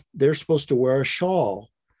 they're supposed to wear a shawl.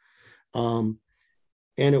 And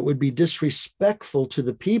it would be disrespectful to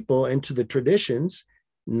the people and to the traditions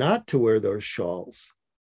not to wear those shawls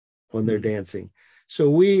when they're dancing. So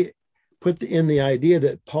we put in the idea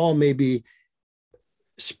that Paul may be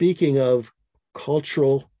speaking of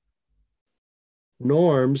cultural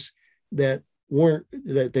norms that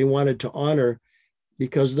they wanted to honor,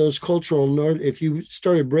 because those cultural norms, if you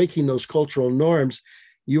started breaking those cultural norms,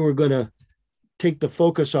 you were going to take the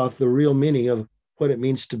focus off the real meaning of what it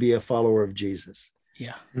means to be a follower of Jesus.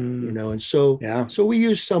 Yeah. You know, and so we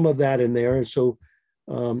used some of that in there. And so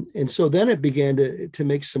then it began to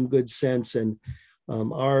make some good sense. And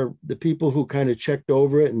the people who kind of checked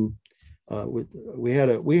over it, and we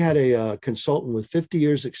had a consultant with 50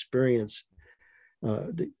 years experience.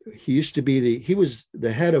 He was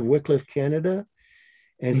the head of Wycliffe Canada,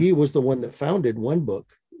 and he was the one that founded One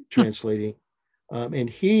Book Translating. And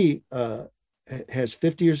he has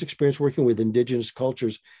 50 years experience working with indigenous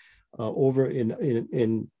cultures over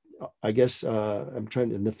in I guess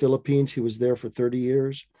in the Philippines. He was there for 30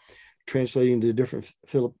 years, translating to different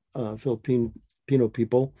Filipino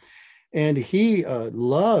people. And he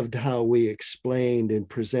loved how we explained and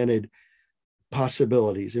presented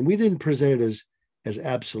possibilities. And we didn't present it as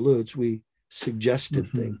absolutes. We suggested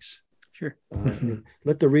things. Sure.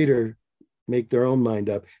 Let the reader make their own mind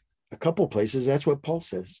up. A couple places, that's what Paul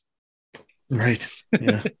says. Right.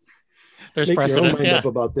 Yeah. There's make precedent. Your own mind up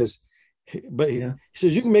about this. But he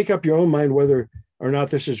says you can make up your own mind whether or not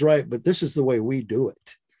this is right, but this is the way we do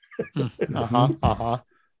it.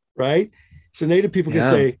 Right? So Native people can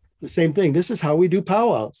say the same thing. This is how we do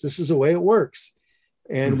powwows. This is the way it works.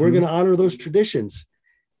 And we're going to honor those traditions.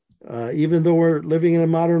 Even though we're living in a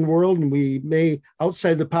modern world and we may,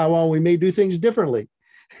 outside the powwow, we may do things differently.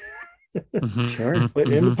 Sure. But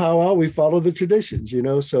in the powwow, we follow the traditions, you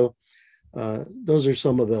know? So those are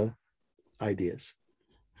some of the ideas.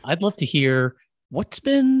 I'd love to hear what's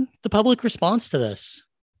been the public response to this.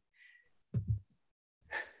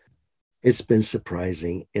 It's been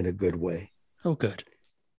surprising in a good way. Oh, good.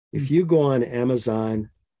 If you go on Amazon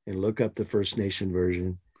and look up the First Nation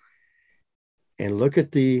version and look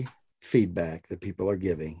at the feedback that people are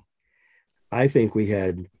giving, I think we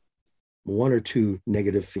had 1 or 2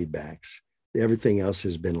 negative feedbacks. Everything else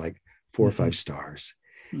has been like 4 or 5 stars.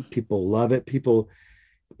 People love it. People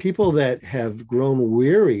that have grown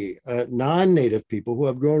weary, non-Native people who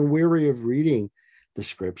have grown weary of reading the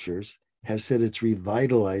scriptures have said it's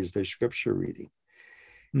revitalized their scripture reading.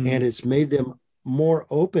 And it's made them more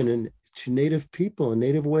open to Native people and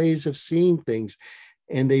Native ways of seeing things.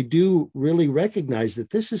 And they do really recognize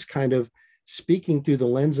that this is kind of speaking through the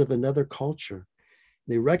lens of another culture.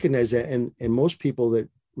 They recognize that, and most people that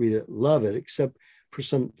read it love it, except for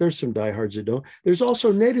there's some diehards that don't. There's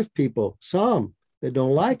also Native people, some that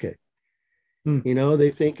don't like it. You know,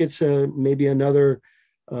 they think it's maybe another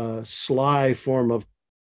sly form of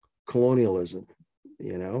colonialism,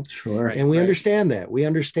 you know. Sure. And we understand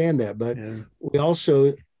that. But we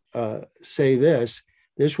also say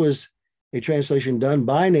this was a translation done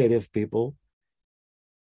by Native people,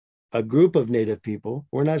 a group of Native people.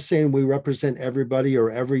 We're not saying we represent everybody or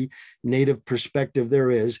every Native perspective there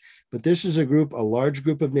is, but this is a large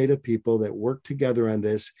group of Native people that work together on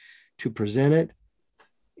this to present it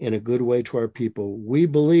in a good way to our people. We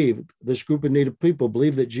believe, this group of Native people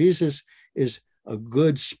believe, that Jesus is a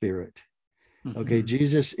good spirit. Okay,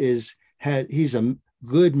 Jesus he's a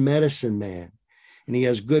good medicine man, and he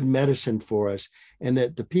has good medicine for us, and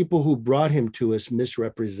that the people who brought him to us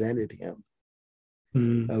misrepresented him.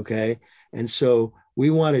 Okay, and so we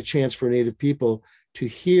want a chance for Native people to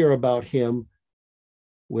hear about him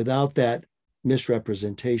without that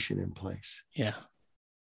misrepresentation in place. Yeah.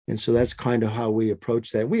 And so that's kind of how we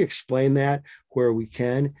approach that. We explain that where we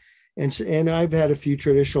can. And I've had a few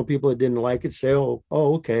traditional people that didn't like it say, oh,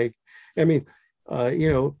 okay. I mean,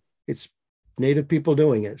 you know, it's Native people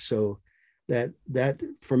doing it. So that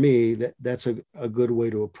for me, that's a good way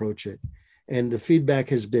to approach it. And the feedback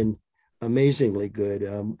has been amazingly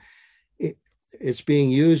good. It's being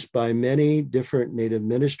used by many different Native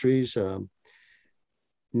ministries.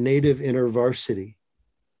 Native InterVarsity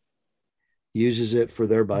uses it for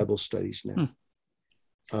their Bible studies now.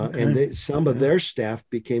 And some of their staff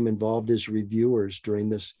became involved as reviewers during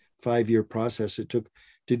this 5-year process it took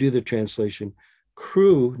to do the translation.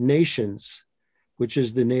 Cru Nations, which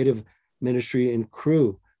is the Native ministry in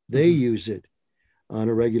Cru, they use it. on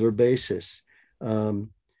a regular basis.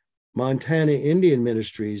 Montana Indian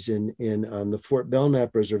Ministries in on the Fort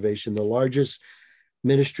Belknap Reservation, the largest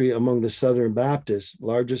ministry among the Southern Baptists,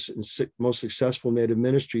 largest and most successful Native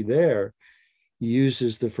ministry there,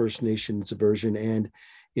 uses the First Nations version and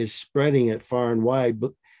is spreading it far and wide.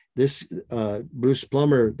 But this Bruce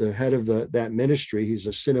Plummer, the head of that ministry, he's a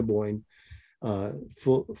Assiniboine,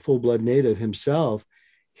 full-blood Native himself.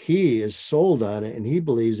 He is sold on it, and he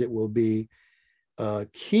believes it will be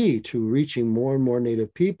key to reaching more and more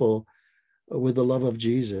Native people with the love of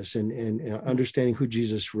Jesus and understanding who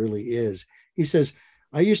Jesus really is. He says,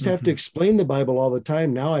 I used to have to explain the Bible all the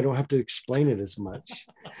time. Now I don't have to explain it as much.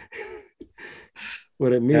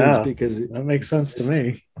 What it means, because that makes sense to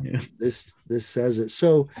me. Yeah. This says it.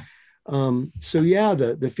 So yeah,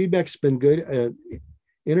 the feedback's been good.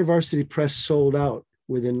 InterVarsity Press sold out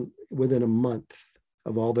within a month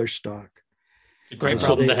of all their stock. A great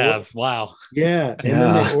problem to have. Wow. Yeah. And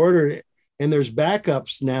then they ordered it, and there's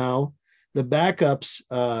backups now. The backups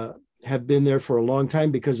have been there for a long time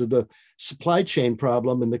because of the supply chain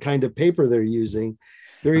problem and the kind of paper they're using.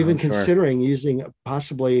 They're even considering using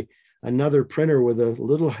possibly another printer with a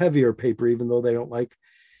little heavier paper, even though they don't like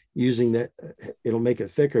using that. It'll make it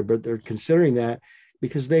thicker, but they're considering that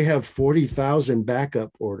because they have 40,000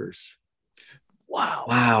 backup orders.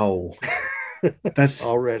 Wow. That's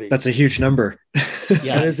a huge number.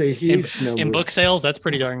 Yeah, that is a huge number. In book sales, that's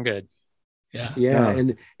pretty darn good. Yeah.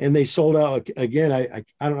 And they sold out again.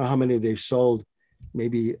 I don't know how many they've sold,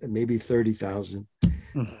 maybe 30,000.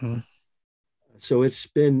 Mm-hmm. So it's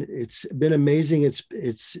been amazing.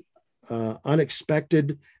 It's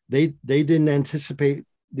unexpected. They didn't anticipate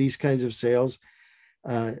these kinds of sales,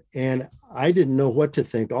 and I didn't know what to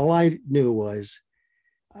think. All I knew was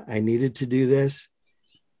I needed to do this,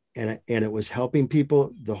 and it was helping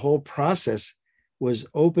people. The whole process was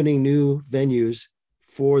opening new venues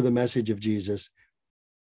for the message of Jesus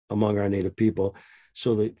among our Native people.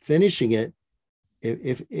 So that finishing it,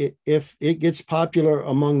 if it gets popular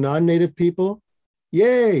among non-Native people,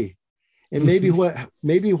 yay! And maybe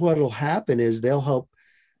what'll happen is they'll help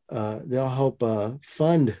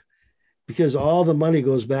fund, because all the money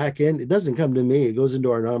goes back in. It doesn't come to me; it goes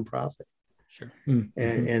into our nonprofit. Sure.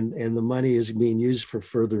 And the money is being used for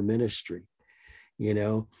further ministry,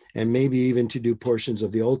 and maybe even to do portions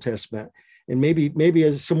of the Old Testament. And maybe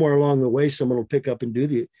as somewhere along the way, someone will pick up and do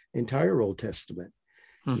the entire Old Testament.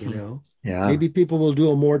 Yeah. Maybe people will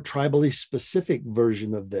do a more tribally specific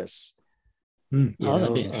version of this. That'd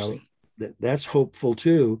be interesting. That's hopeful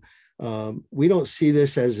too. We don't see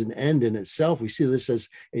this as an end in itself. We see this as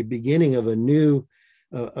a beginning of a new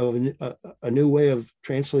way of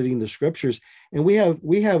translating the scriptures. And we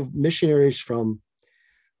have missionaries from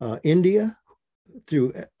India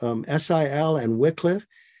through SIL and Wycliffe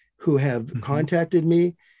who have contacted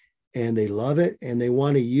me, and they love it, and they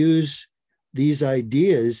want to use these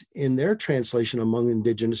ideas in their translation among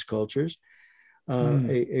indigenous cultures.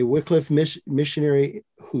 A Wycliffe missionary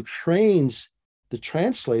who trains the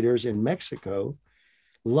translators in Mexico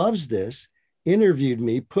loves this, interviewed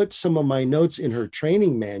me, put some of my notes in her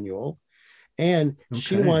training manual, and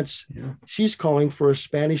she's calling for a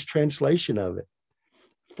Spanish translation of it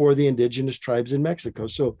for the indigenous tribes in Mexico.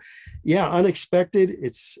 So unexpected.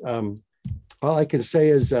 It's all I can say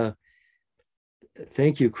is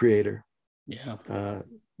thank you, Creator. For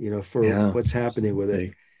what's happening with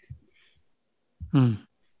it.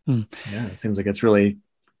 Yeah, it seems like it's really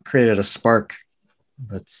created a spark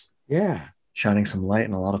that's shining some light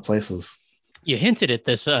in a lot of places. You hinted at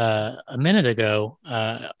this a minute ago.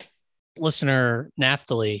 Listener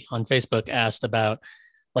Naftali on Facebook asked about,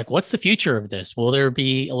 what's the future of this? Will there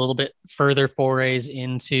be a little bit further forays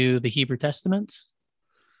into the Hebrew Testament?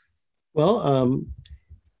 Well,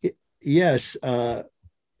 yes.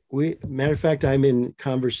 Matter of fact, I'm in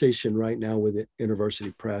conversation right now with the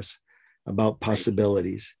InterVarsity Press about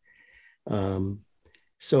possibilities.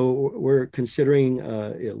 So we're considering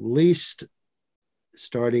at least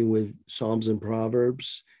starting with Psalms and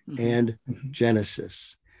Proverbs and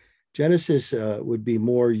Genesis. Genesis would be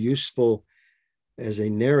more useful as a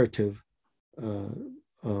narrative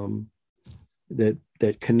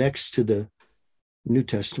that connects to the New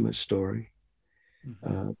Testament story,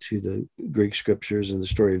 to the Greek scriptures and the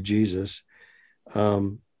story of Jesus,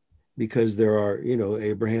 because there are,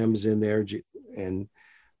 Abraham's in there and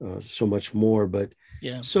so much more. But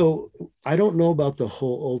so I don't know about the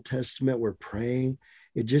whole Old Testament. We're praying.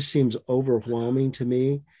 It just seems overwhelming to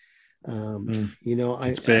me.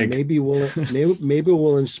 It's big. Maybe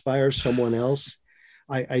we'll inspire someone else.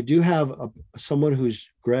 I do have someone who's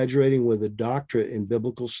graduating with a doctorate in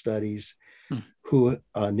biblical studies, who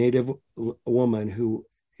a Native woman who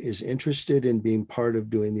is interested in being part of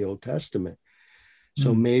doing the Old Testament.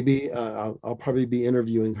 So maybe I'll probably be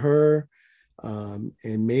interviewing her, and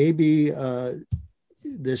maybe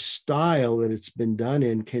this style that it's been done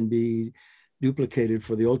in can be duplicated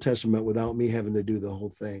for the Old Testament without me having to do the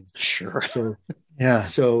whole thing. Sure.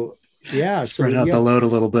 So, Yeah. Spread out the load a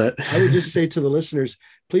little bit. I would just say to the listeners,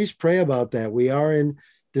 please pray about that. We are in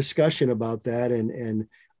discussion about that, and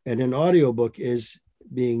an audiobook is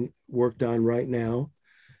being worked on right now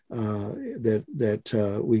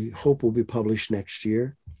that we hope will be published next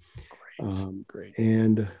year. Great.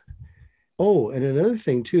 And another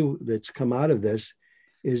thing too that's come out of this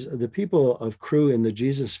is the people of Cru in the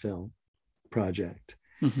Jesus Film Project.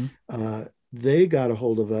 They got a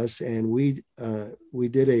hold of us, and we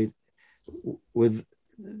did with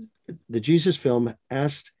the Jesus Film,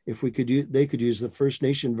 asked if they could use the First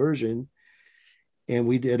Nation version, and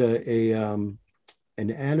we did an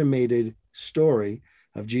animated story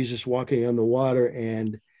of Jesus walking on the water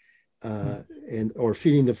and or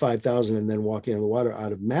feeding the 5,000 and then walking on the water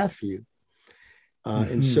out of Matthew.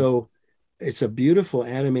 And so it's a beautiful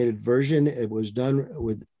animated version. It was done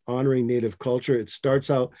with honoring Native culture. It starts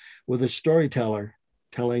out with a storyteller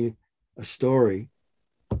telling a story,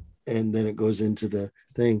 and then it goes into the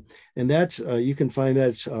thing. And that's, you can find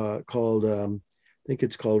that's called, I think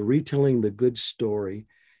it's called Retelling the Good Story.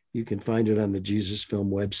 You can find it on the Jesus Film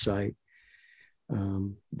website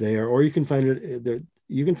there, or you can find it there.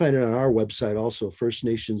 You can find it on our website also,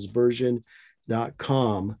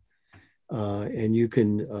 firstnationsversion.com. And you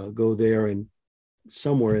can go there, and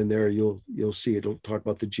somewhere in there, you'll see it'll talk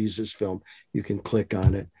about the Jesus Film. You can click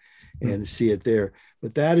on it and see it there.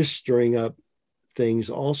 But that is stirring up things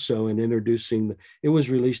also, and introducing, it was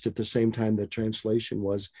released at the same time the translation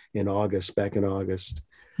was back in August.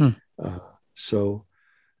 So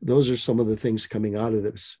those are some of the things coming out of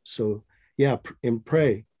this. So yeah, and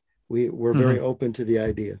pray. We're very open to the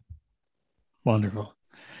idea. Wonderful.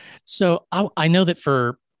 So I know that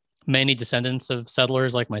for many descendants of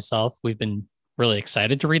settlers like myself, we've been really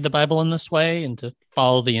excited to read the Bible in this way and to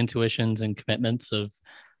follow the intuitions and commitments of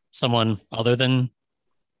someone other than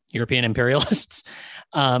European imperialists.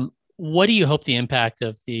 What do you hope the impact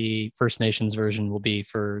of the First Nations version will be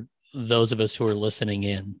for those of us who are listening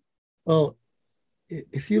in? Well,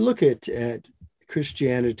 if you look at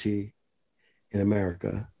Christianity in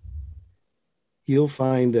America, you'll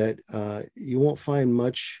find that you won't find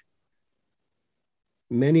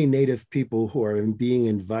many Native people who are being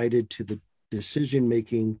invited to the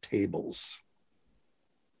decision-making tables.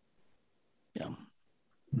 Yeah.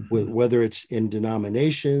 Whether it's in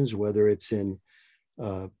denominations, whether it's in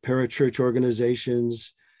parachurch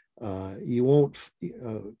organizations, you won't.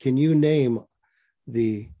 Can you name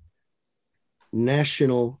the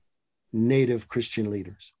national Native Christian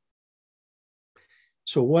leaders?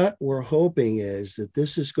 So what we're hoping is that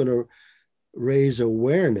this is going to raise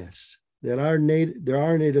awareness that there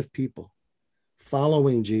are Native people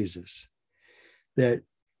following Jesus that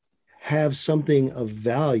have something of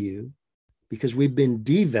value, because we've been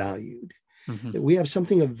devalued, that we have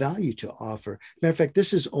something of value to offer. Matter of fact,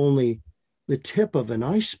 this is only the tip of an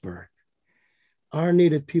iceberg. Our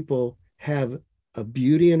Native people have a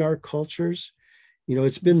beauty in our cultures. You know,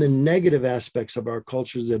 it's been the negative aspects of our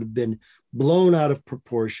cultures that have been blown out of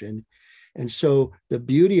proportion. And so the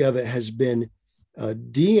beauty of it has been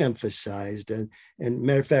de-emphasized. And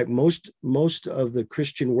matter of fact, most of the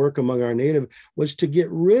Christian work among our Native was to get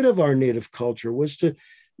rid of our Native culture, was it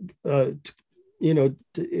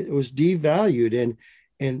was devalued.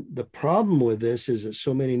 And the problem with this is that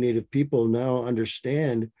so many Native people now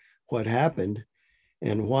understand what happened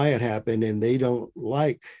and why it happened, and they don't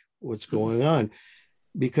like what's going on.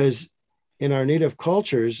 Because in our Native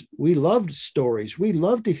cultures, we loved stories. We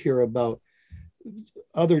love to hear about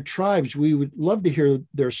other tribes. We would love to hear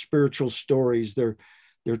their spiritual stories, their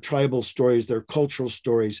tribal stories, their cultural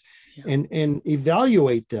stories, and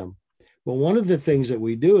evaluate them. But one of the things that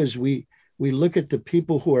we do is we look at the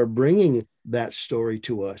people who are bringing that story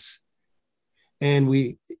to us, and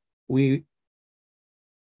we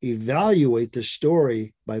evaluate the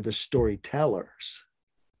story by the storytellers.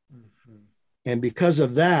 And because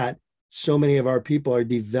of that, so many of our people are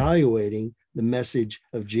devaluating the message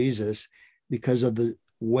of Jesus because of the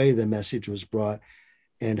way the message was brought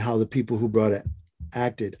and how the people who brought it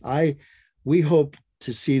acted. We hope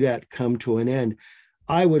to see that come to an end.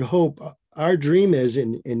 I would hope, our dream is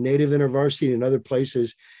in Native InterVarsity and other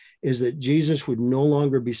places, is that Jesus would no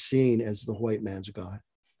longer be seen as the white man's God.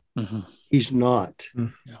 He's not.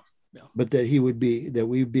 but that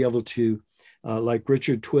we'd be able to, like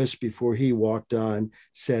Richard Twist before he walked on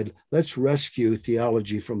said, let's rescue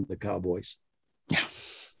theology from the cowboys. Yeah.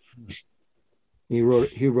 He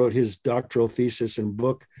wrote his doctoral thesis and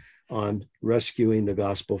book on rescuing the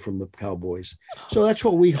gospel from the cowboys. So that's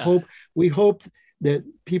what we hope. We hope that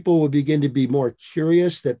people will begin to be more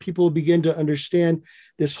curious, that people will begin to understand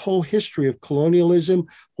this whole history of colonialism,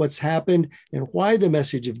 what's happened, and why the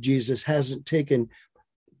message of Jesus hasn't taken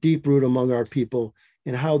deep root among our people,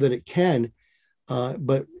 and how that it can.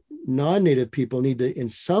 But non-Native people need to, in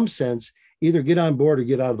some sense, either get on board or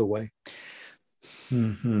get out of the way.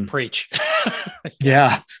 Mm-hmm. Preach.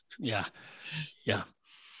 Yeah. Yeah. Yeah.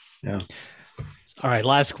 Yeah. All right.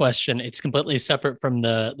 Last question. It's completely separate from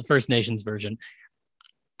the First Nations version.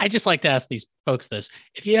 I just like to ask these folks this.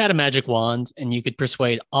 If you had a magic wand and you could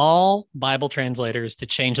persuade all Bible translators to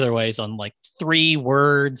change their ways on like 3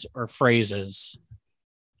 words or phrases,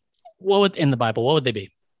 in the Bible, what would they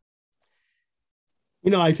be?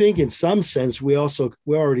 I think in some sense, we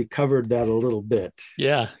already covered that a little bit.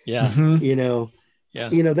 Yeah. Yeah. Mm-hmm.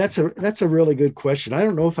 Yeah. That's a really good question. I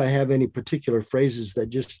don't know if I have any particular phrases that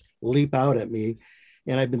just leap out at me.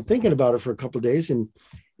 And I've been thinking about it for a couple of days and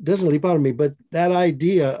it doesn't leap out at me, but that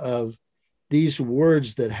idea of these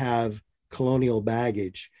words that have colonial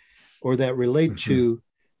baggage or that relate to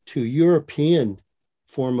European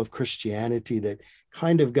form of Christianity that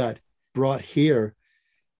kind of got brought here.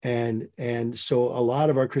 And so a lot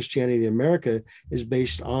of our Christianity in America is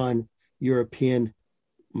based on European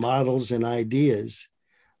models and ideas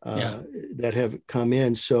that have come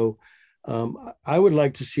in. So I would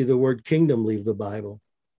like to see the word kingdom leave the Bible.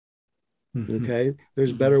 Mm-hmm. Okay.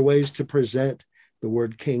 There's better ways to present the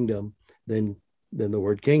word kingdom than the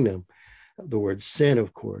word kingdom. The word sin,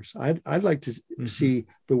 of course. I'd like to see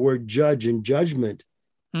the word judge and judgment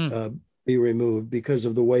be removed because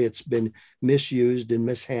of the way it's been misused and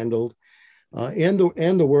mishandled. And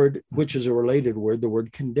the word, which is a related word, the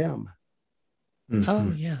word condemn. Mm-hmm.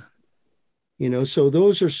 Oh, yeah. So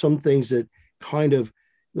those are some things that kind of,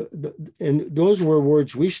 and those were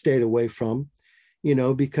words we stayed away from,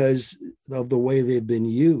 because of the way they've been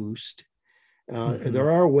used.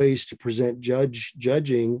 There are ways to present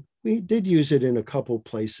judging. We did use it in a couple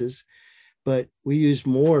places, but we used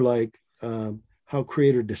more like how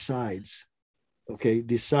Creator decides. Okay,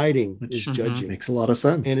 deciding is judging. Makes a lot of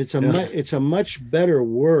sense. And it's a much better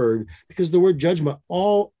word because the word judgment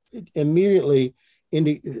all immediately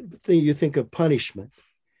you think of punishment.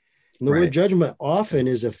 And the word judgment often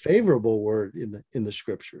is a favorable word in the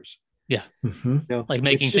scriptures. Yeah. Mm-hmm. Like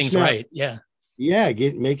making things right. Yeah. Yeah,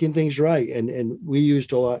 making things right. And we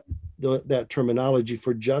used a lot that terminology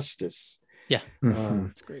for justice. Yeah.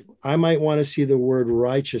 That's great. I might want to see the word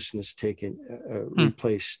righteousness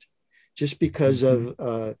replaced just because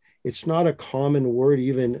of it's not a common word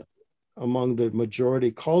even among the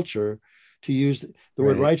majority culture to use the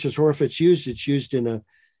word righteous, or if it's used in a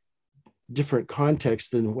different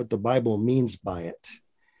context than what the Bible means by it.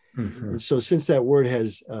 And so since that word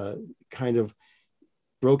has kind of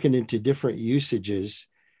broken into different usages,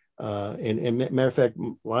 and matter of fact,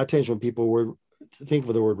 a lot of times when people think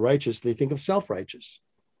of the word righteous, they think of self-righteous.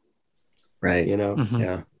 Right.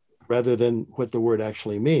 Rather than what the word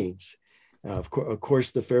actually means. Of course,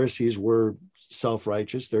 the Pharisees were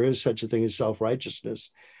self-righteous. There is such a thing as self-righteousness.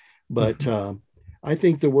 But I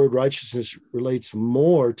think the word righteousness relates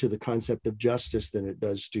more to the concept of justice than it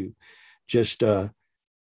does to just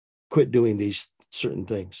quit doing these certain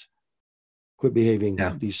things, quit behaving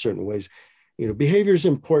these certain ways. Behavior is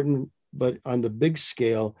important, but on the big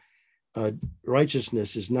scale,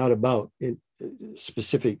 righteousness is not about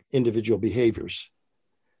specific individual behaviors.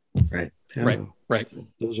 Right. Yeah. Right.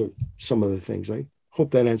 Those are some of the things. I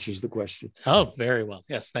hope that answers the question. Oh, very well.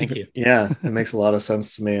 Yes. Thank you. Yeah. It makes a lot of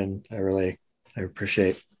sense to me. And I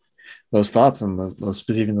appreciate those thoughts, and those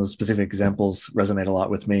specific examples resonate a lot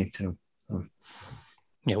with me too.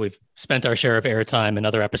 Yeah. We've spent our share of airtime in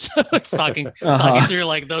other episodes talking through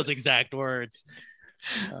like those exact words.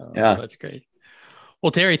 That's great.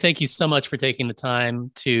 Well, Terry, thank you so much for taking the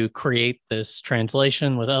time to create this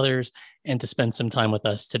translation with others and to spend some time with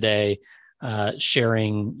us today,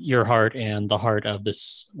 sharing your heart and the heart of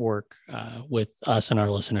this work with us and our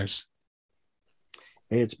listeners.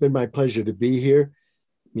 Hey, it's been my pleasure to be here.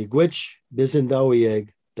 Miigwech, Bizendawieg.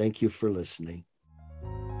 Thank you for listening.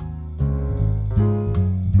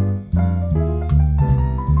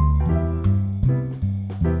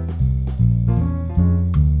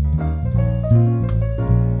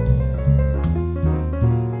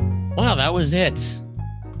 Wow, that was it.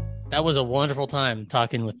 That was a wonderful time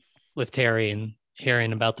talking with Terry and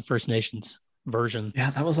hearing about the First Nations. version.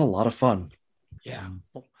 Yeah, that was a lot of fun. Yeah.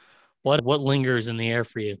 What lingers in the air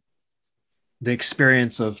for you? The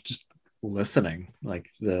experience of just listening, like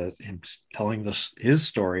him just telling his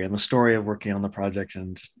story and the story of working on the project,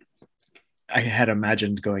 and just I had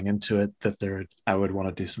imagined going into it that I would want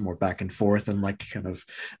to do some more back and forth and like kind of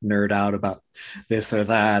nerd out about this or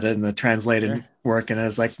that and the translated work. And I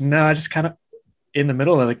was like, no, I just kind of in the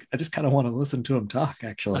middle of like, I just kind of want to listen to him talk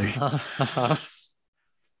actually.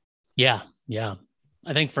 Yeah. Yeah.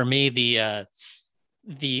 I think for me, the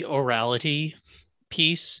orality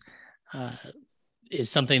piece is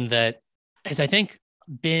something that has, I think,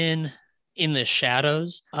 been in the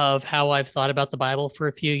shadows of how I've thought about the Bible for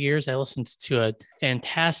a few years. I listened to a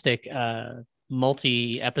fantastic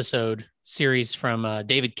multi-episode series from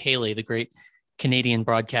David Cayley, the great Canadian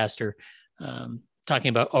broadcaster, talking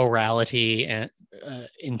about orality and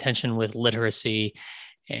intention with literacy.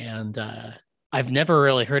 And I've never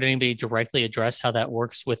really heard anybody directly address how that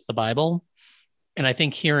works with the Bible. And I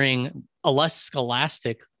think hearing a less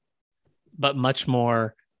scholastic, but much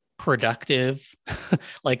more productive,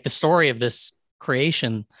 like the story of this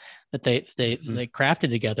creation that they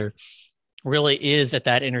crafted together, really is at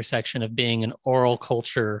that intersection of being an oral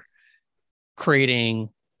culture, creating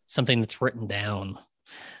something that's written down,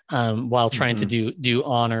 while trying to do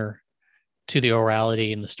honor to the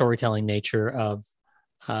orality and the storytelling nature of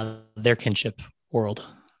their kinship world.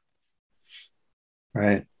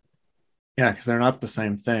 Right. Yeah, because they're not the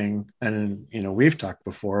same thing. And, we've talked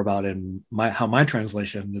before about how my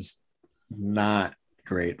translation is not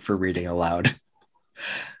great for reading aloud.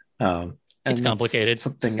 And it's complicated. It's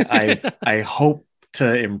something I hope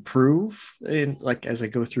to improve in like as I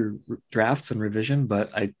go through drafts and revision, but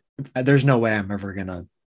there's no way I'm ever gonna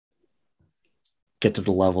get to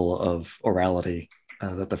the level of orality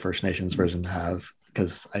that the First Nations version have,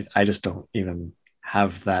 because I just don't even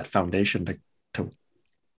have that foundation to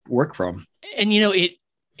work from. And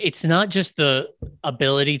it's not just the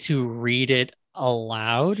ability to read it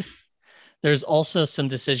aloud. There's also some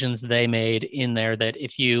decisions they made in there that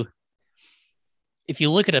if you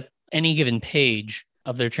look at any given page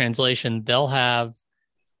of their translation, they'll have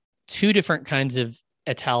two different kinds of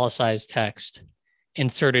italicized text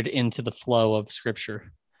inserted into the flow of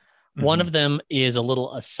scripture. Mm-hmm. One of them is a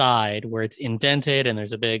little aside where it's indented and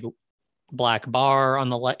there's a big black bar on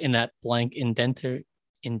the in that blank indenture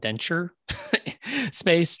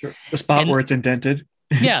space. Sure. The spot where it's indented.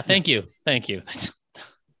 Yeah, thank you. That's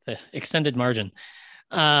the extended margin.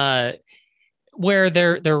 Where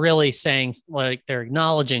they're really saying, like, they're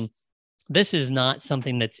acknowledging this is not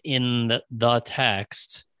something that's in the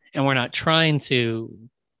text, and we're not trying to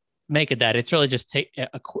make it that. It's really just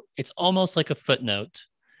it's almost like a footnote.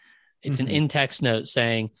 It's an in-text note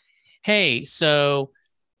saying, hey, so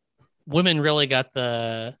women really got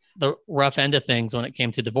the rough end of things when it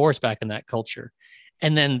came to divorce back in that culture.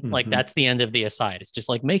 And then like, that's the end of the aside. It's just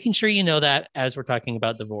like making sure you know that as we're talking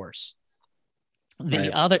about divorce.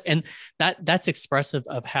 The other, and that's expressive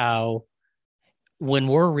of how when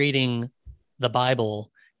we're reading the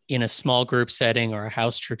Bible in a small group setting or a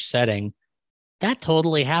house church setting, that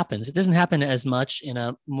totally happens. It doesn't happen as much in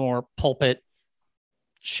a more pulpit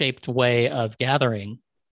shaped way of gathering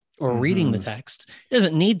or reading the text. It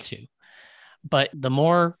doesn't need to, but the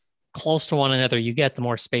more close to one another you get, the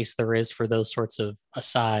more space there is for those sorts of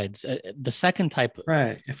asides. The second type,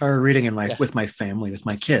 right? If I were reading with my family, with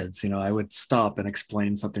my kids, I would stop and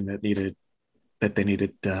explain something that they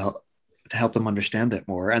needed to help them understand it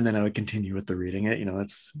more, and then I would continue with the reading it. It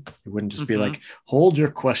wouldn't just be like, hold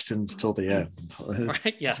your questions till the end.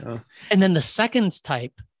 Right? Yeah. And then the second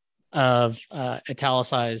type of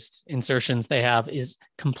italicized insertions they have is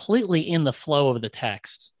completely in the flow of the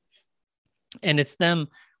text, and it's them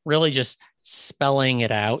really just spelling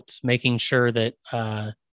it out, making sure that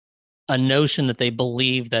a notion that they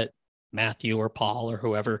believe that Matthew or Paul or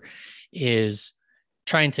whoever is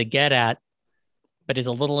trying to get at, but is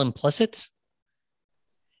a little implicit.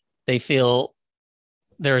 They feel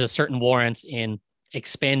there is a certain warrant in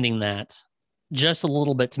expanding that just a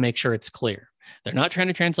little bit to make sure it's clear. They're not trying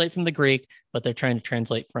to translate from the Greek, but they're trying to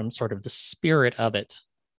translate from sort of the spirit of it.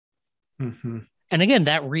 And again,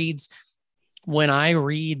 that reads, when I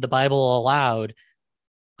read the Bible aloud,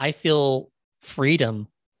 I feel freedom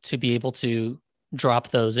to be able to drop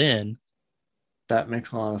those in. That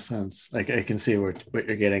makes a lot of sense. Like, I can see what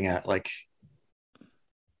you're getting at. Like,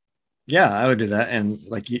 yeah, I would do that. And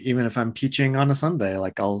like, even if I'm teaching on a Sunday,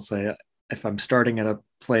 like I'll say, if I'm starting at a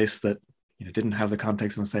place that didn't have the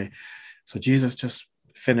context, and say, so Jesus just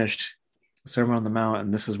finished the Sermon on the Mount,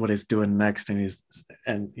 and this is what he's doing next, and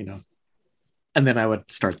then I would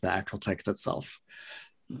start the actual text itself.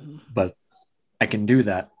 But I can do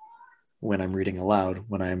that when I'm reading aloud,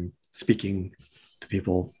 when I'm speaking to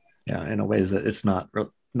people, in a ways that it's not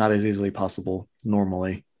as easily possible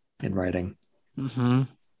normally in writing. Mm-hmm.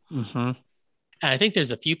 Mm-hmm. And I think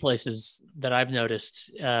there's a few places that I've noticed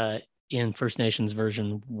in First Nations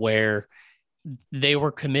version where they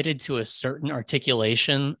were committed to a certain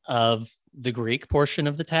articulation of the Greek portion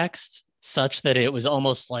of the text, such that it was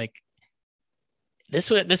almost like this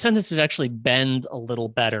sentence would actually bend a little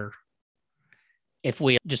better if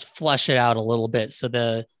we just flesh it out a little bit. So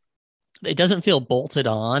it doesn't feel bolted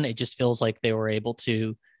on. It just feels like they were able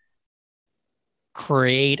to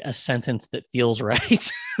create a sentence that feels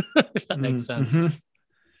right. If that makes sense. Mm-hmm.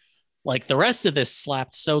 Like the rest of this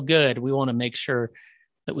slapped so good, we want to make sure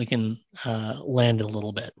that we can land it a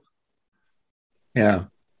little bit. Yeah.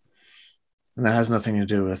 And that has nothing to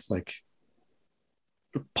do with like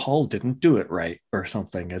Paul didn't do it right or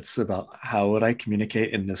something. It's about how would I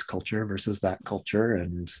communicate in this culture versus that culture.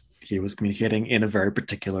 And he was communicating in a very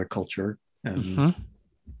particular culture. And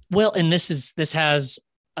Well, and this has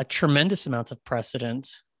a tremendous amount of precedent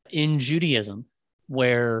in Judaism,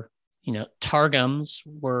 where, targums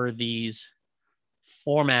were these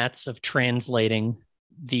formats of translating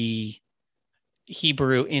the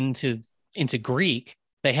Hebrew into Greek.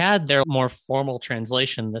 They had their more formal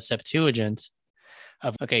translation, the Septuagint,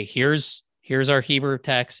 of, okay, here's our Hebrew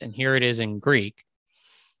text and here it is in Greek.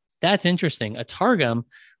 That's interesting. A Targum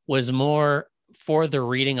was more for the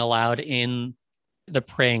reading aloud in the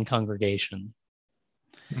praying congregation.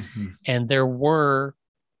 mm-hmm. And there were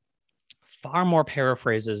far more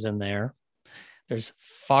paraphrases in there. There's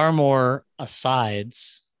far more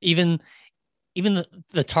asides. Even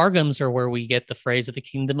the Targums are where we get the phrase of the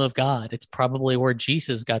kingdom of God. It's probably where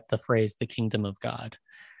Jesus got the phrase, the kingdom of God.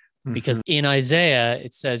 Because in Isaiah,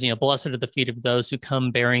 it says, blessed are the feet of those who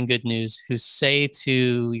come bearing good news, who say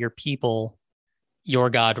to your people,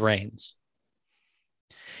 your God reigns.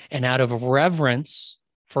 And out of reverence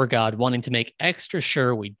for God, wanting to make extra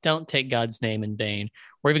sure we don't take God's name in vain,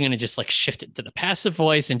 we're even going to just like shift it to the passive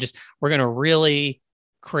voice and we're going to really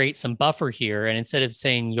create some buffer here. And instead of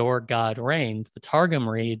saying your God reigns, the Targum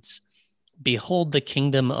reads, behold the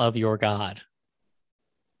kingdom of your God.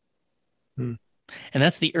 And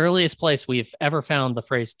that's the earliest place we've ever found the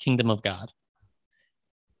phrase kingdom of God.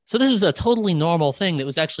 So this is a totally normal thing that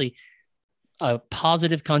was actually a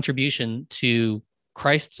positive contribution to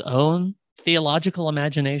Christ's own theological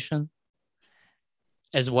imagination,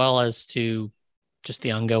 as well as to just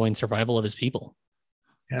the ongoing survival of his people.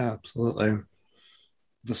 Yeah, absolutely.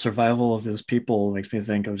 The survival of his people makes me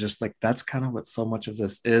think of just like, that's kind of what so much of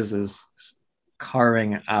this is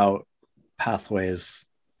carving out pathways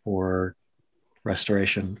for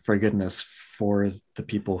restoration, forgiveness for the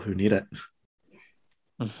people who need it.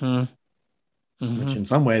 Which in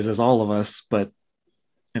some ways is all of us, but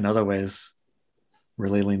in other ways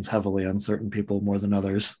really leans heavily on certain people more than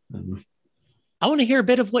others. And I want to hear a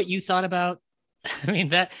bit of what you thought about. I mean,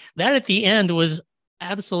 that at the end was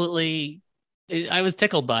absolutely, I was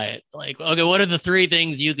tickled by it. Like, okay, what are the three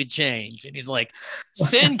things you could change? And he's like,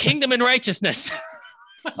 sin, kingdom, and righteousness.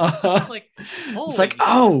 It's like,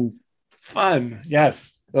 oh, fun.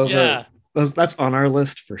 Yes. That's on our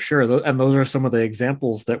list for sure. And those are some of the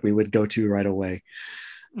examples that we would go to right away.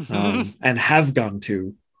 And have gone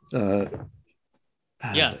to.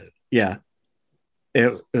 Yeah.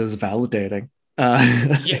 It was validating.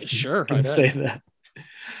 Yeah, sure. I can say that.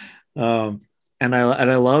 And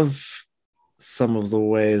I love some of the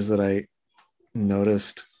ways that I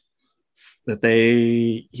noticed that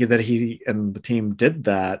he and the team did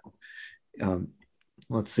that.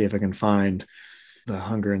 Let's see if I can find the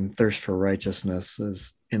hunger and thirst for righteousness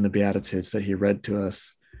is in the Beatitudes that he read to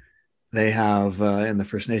us. They have in the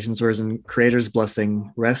First Nations version, Creator's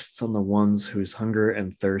blessing rests on the ones whose hunger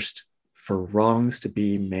and thirst for wrongs to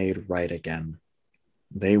be made right again.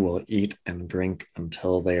 They will eat and drink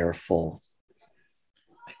until they are full.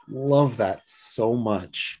 I love that so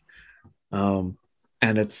much. And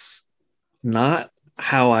it's not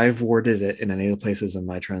how I've worded it in any of the places in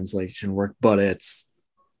my translation work, but it's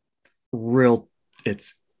in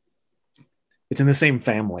the same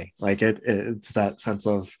family. Like it's that sense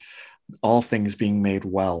of all things being made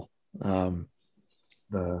well.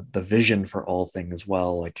 The vision for all things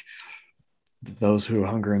well, like those who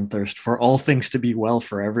hunger and thirst for all things to be well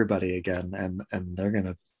for everybody again, and they're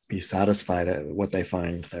gonna be satisfied at what they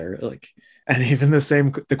find there. Like, and even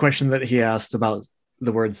the question that he asked about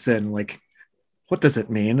the word sin, like, what does it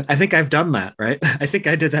mean? I think I've done that, right? I think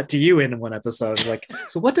I did that to you in one episode. Like,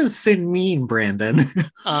 so what does sin mean, Brandon?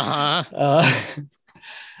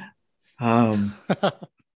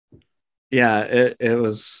 Yeah, it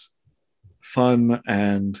was fun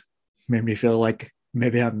and made me feel like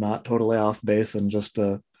maybe I'm not totally off base and just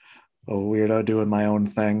a weirdo doing my own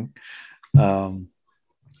thing.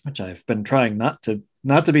 Which I've been trying not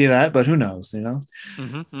to be that, but who knows, you know?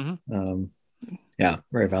 Mm-hmm, mm-hmm. Yeah,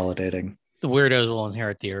 very validating. The weirdos will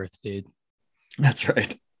inherit the earth, dude. That's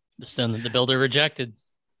right. The stone that the builder rejected.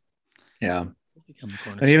 Yeah.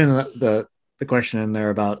 And even the question in there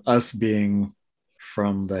about us being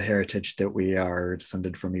from the heritage that we are,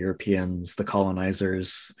 descended from Europeans, the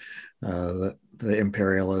colonizers, the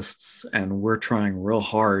imperialists, and we're trying real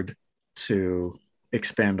hard to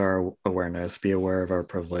expand our awareness, be aware of our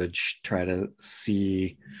privilege, try to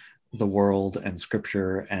see the world and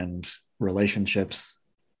scripture and relationships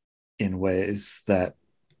in ways that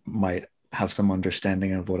might have some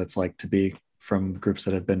understanding of what it's like to be from groups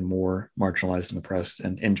that have been more marginalized and oppressed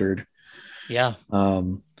and injured. Yeah.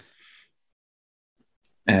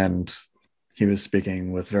 And he was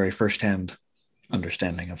speaking with very firsthand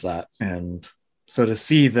understanding of that. And so to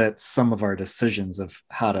see that some of our decisions of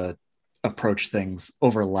how to approach things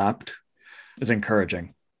overlapped is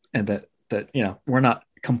encouraging, and that you know, we're not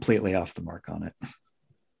completely off the mark on it.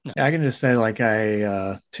 No. I can just say, like,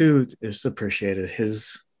 I too just appreciated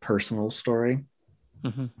his personal story.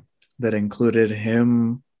 Mm-hmm. That included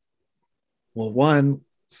him, well, one,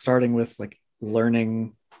 starting with like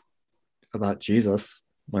learning about Jesus,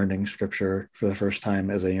 learning scripture for the first time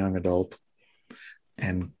as a young adult,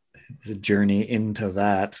 and his journey into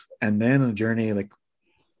that, and then a journey like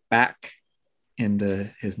back into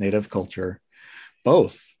his native culture.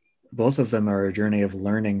 Both of them are a journey of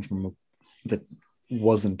learning from that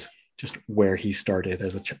wasn't just where he started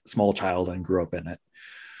as a small child and grew up in it.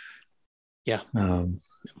 Yeah.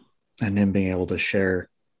 And him being able to share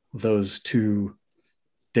those two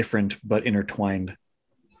different but intertwined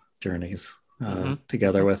journeys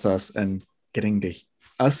together with us, and getting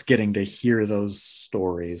to hear those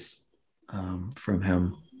stories from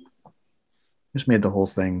him just made the whole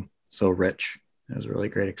thing so rich. It was a really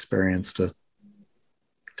great experience to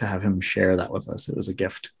have him share that with us. It was a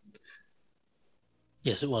gift.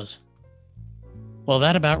 Yes, it was. Well,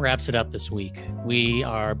 that about wraps it up this week. We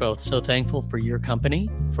are both so thankful for your company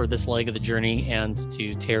for this leg of the journey, and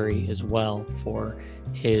to Terry as well for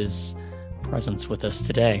his presence with us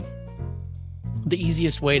today. The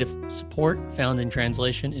easiest way to support Found in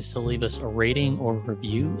Translation is to leave us a rating or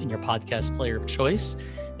review in your podcast player of choice.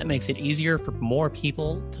 That makes it easier for more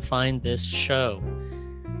people to find this show.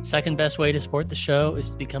 Second best way to support the show is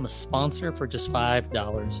to become a sponsor for just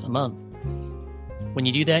 $5 a month. When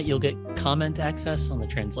you do that, you'll get comment access on the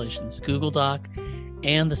Translations Google Doc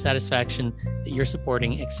and the satisfaction that you're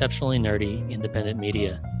supporting exceptionally nerdy independent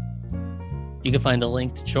media. You can find a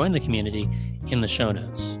link to join the community in the show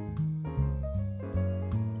notes.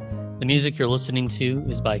 The music you're listening to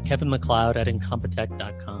is by Kevin MacLeod at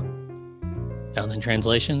Incompetech.com. Found in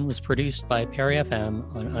Translation was produced by Perry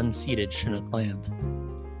FM on unceded Chinook land.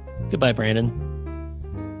 Goodbye,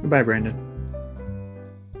 Brandon. Goodbye, Brandon.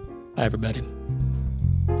 Bye, everybody.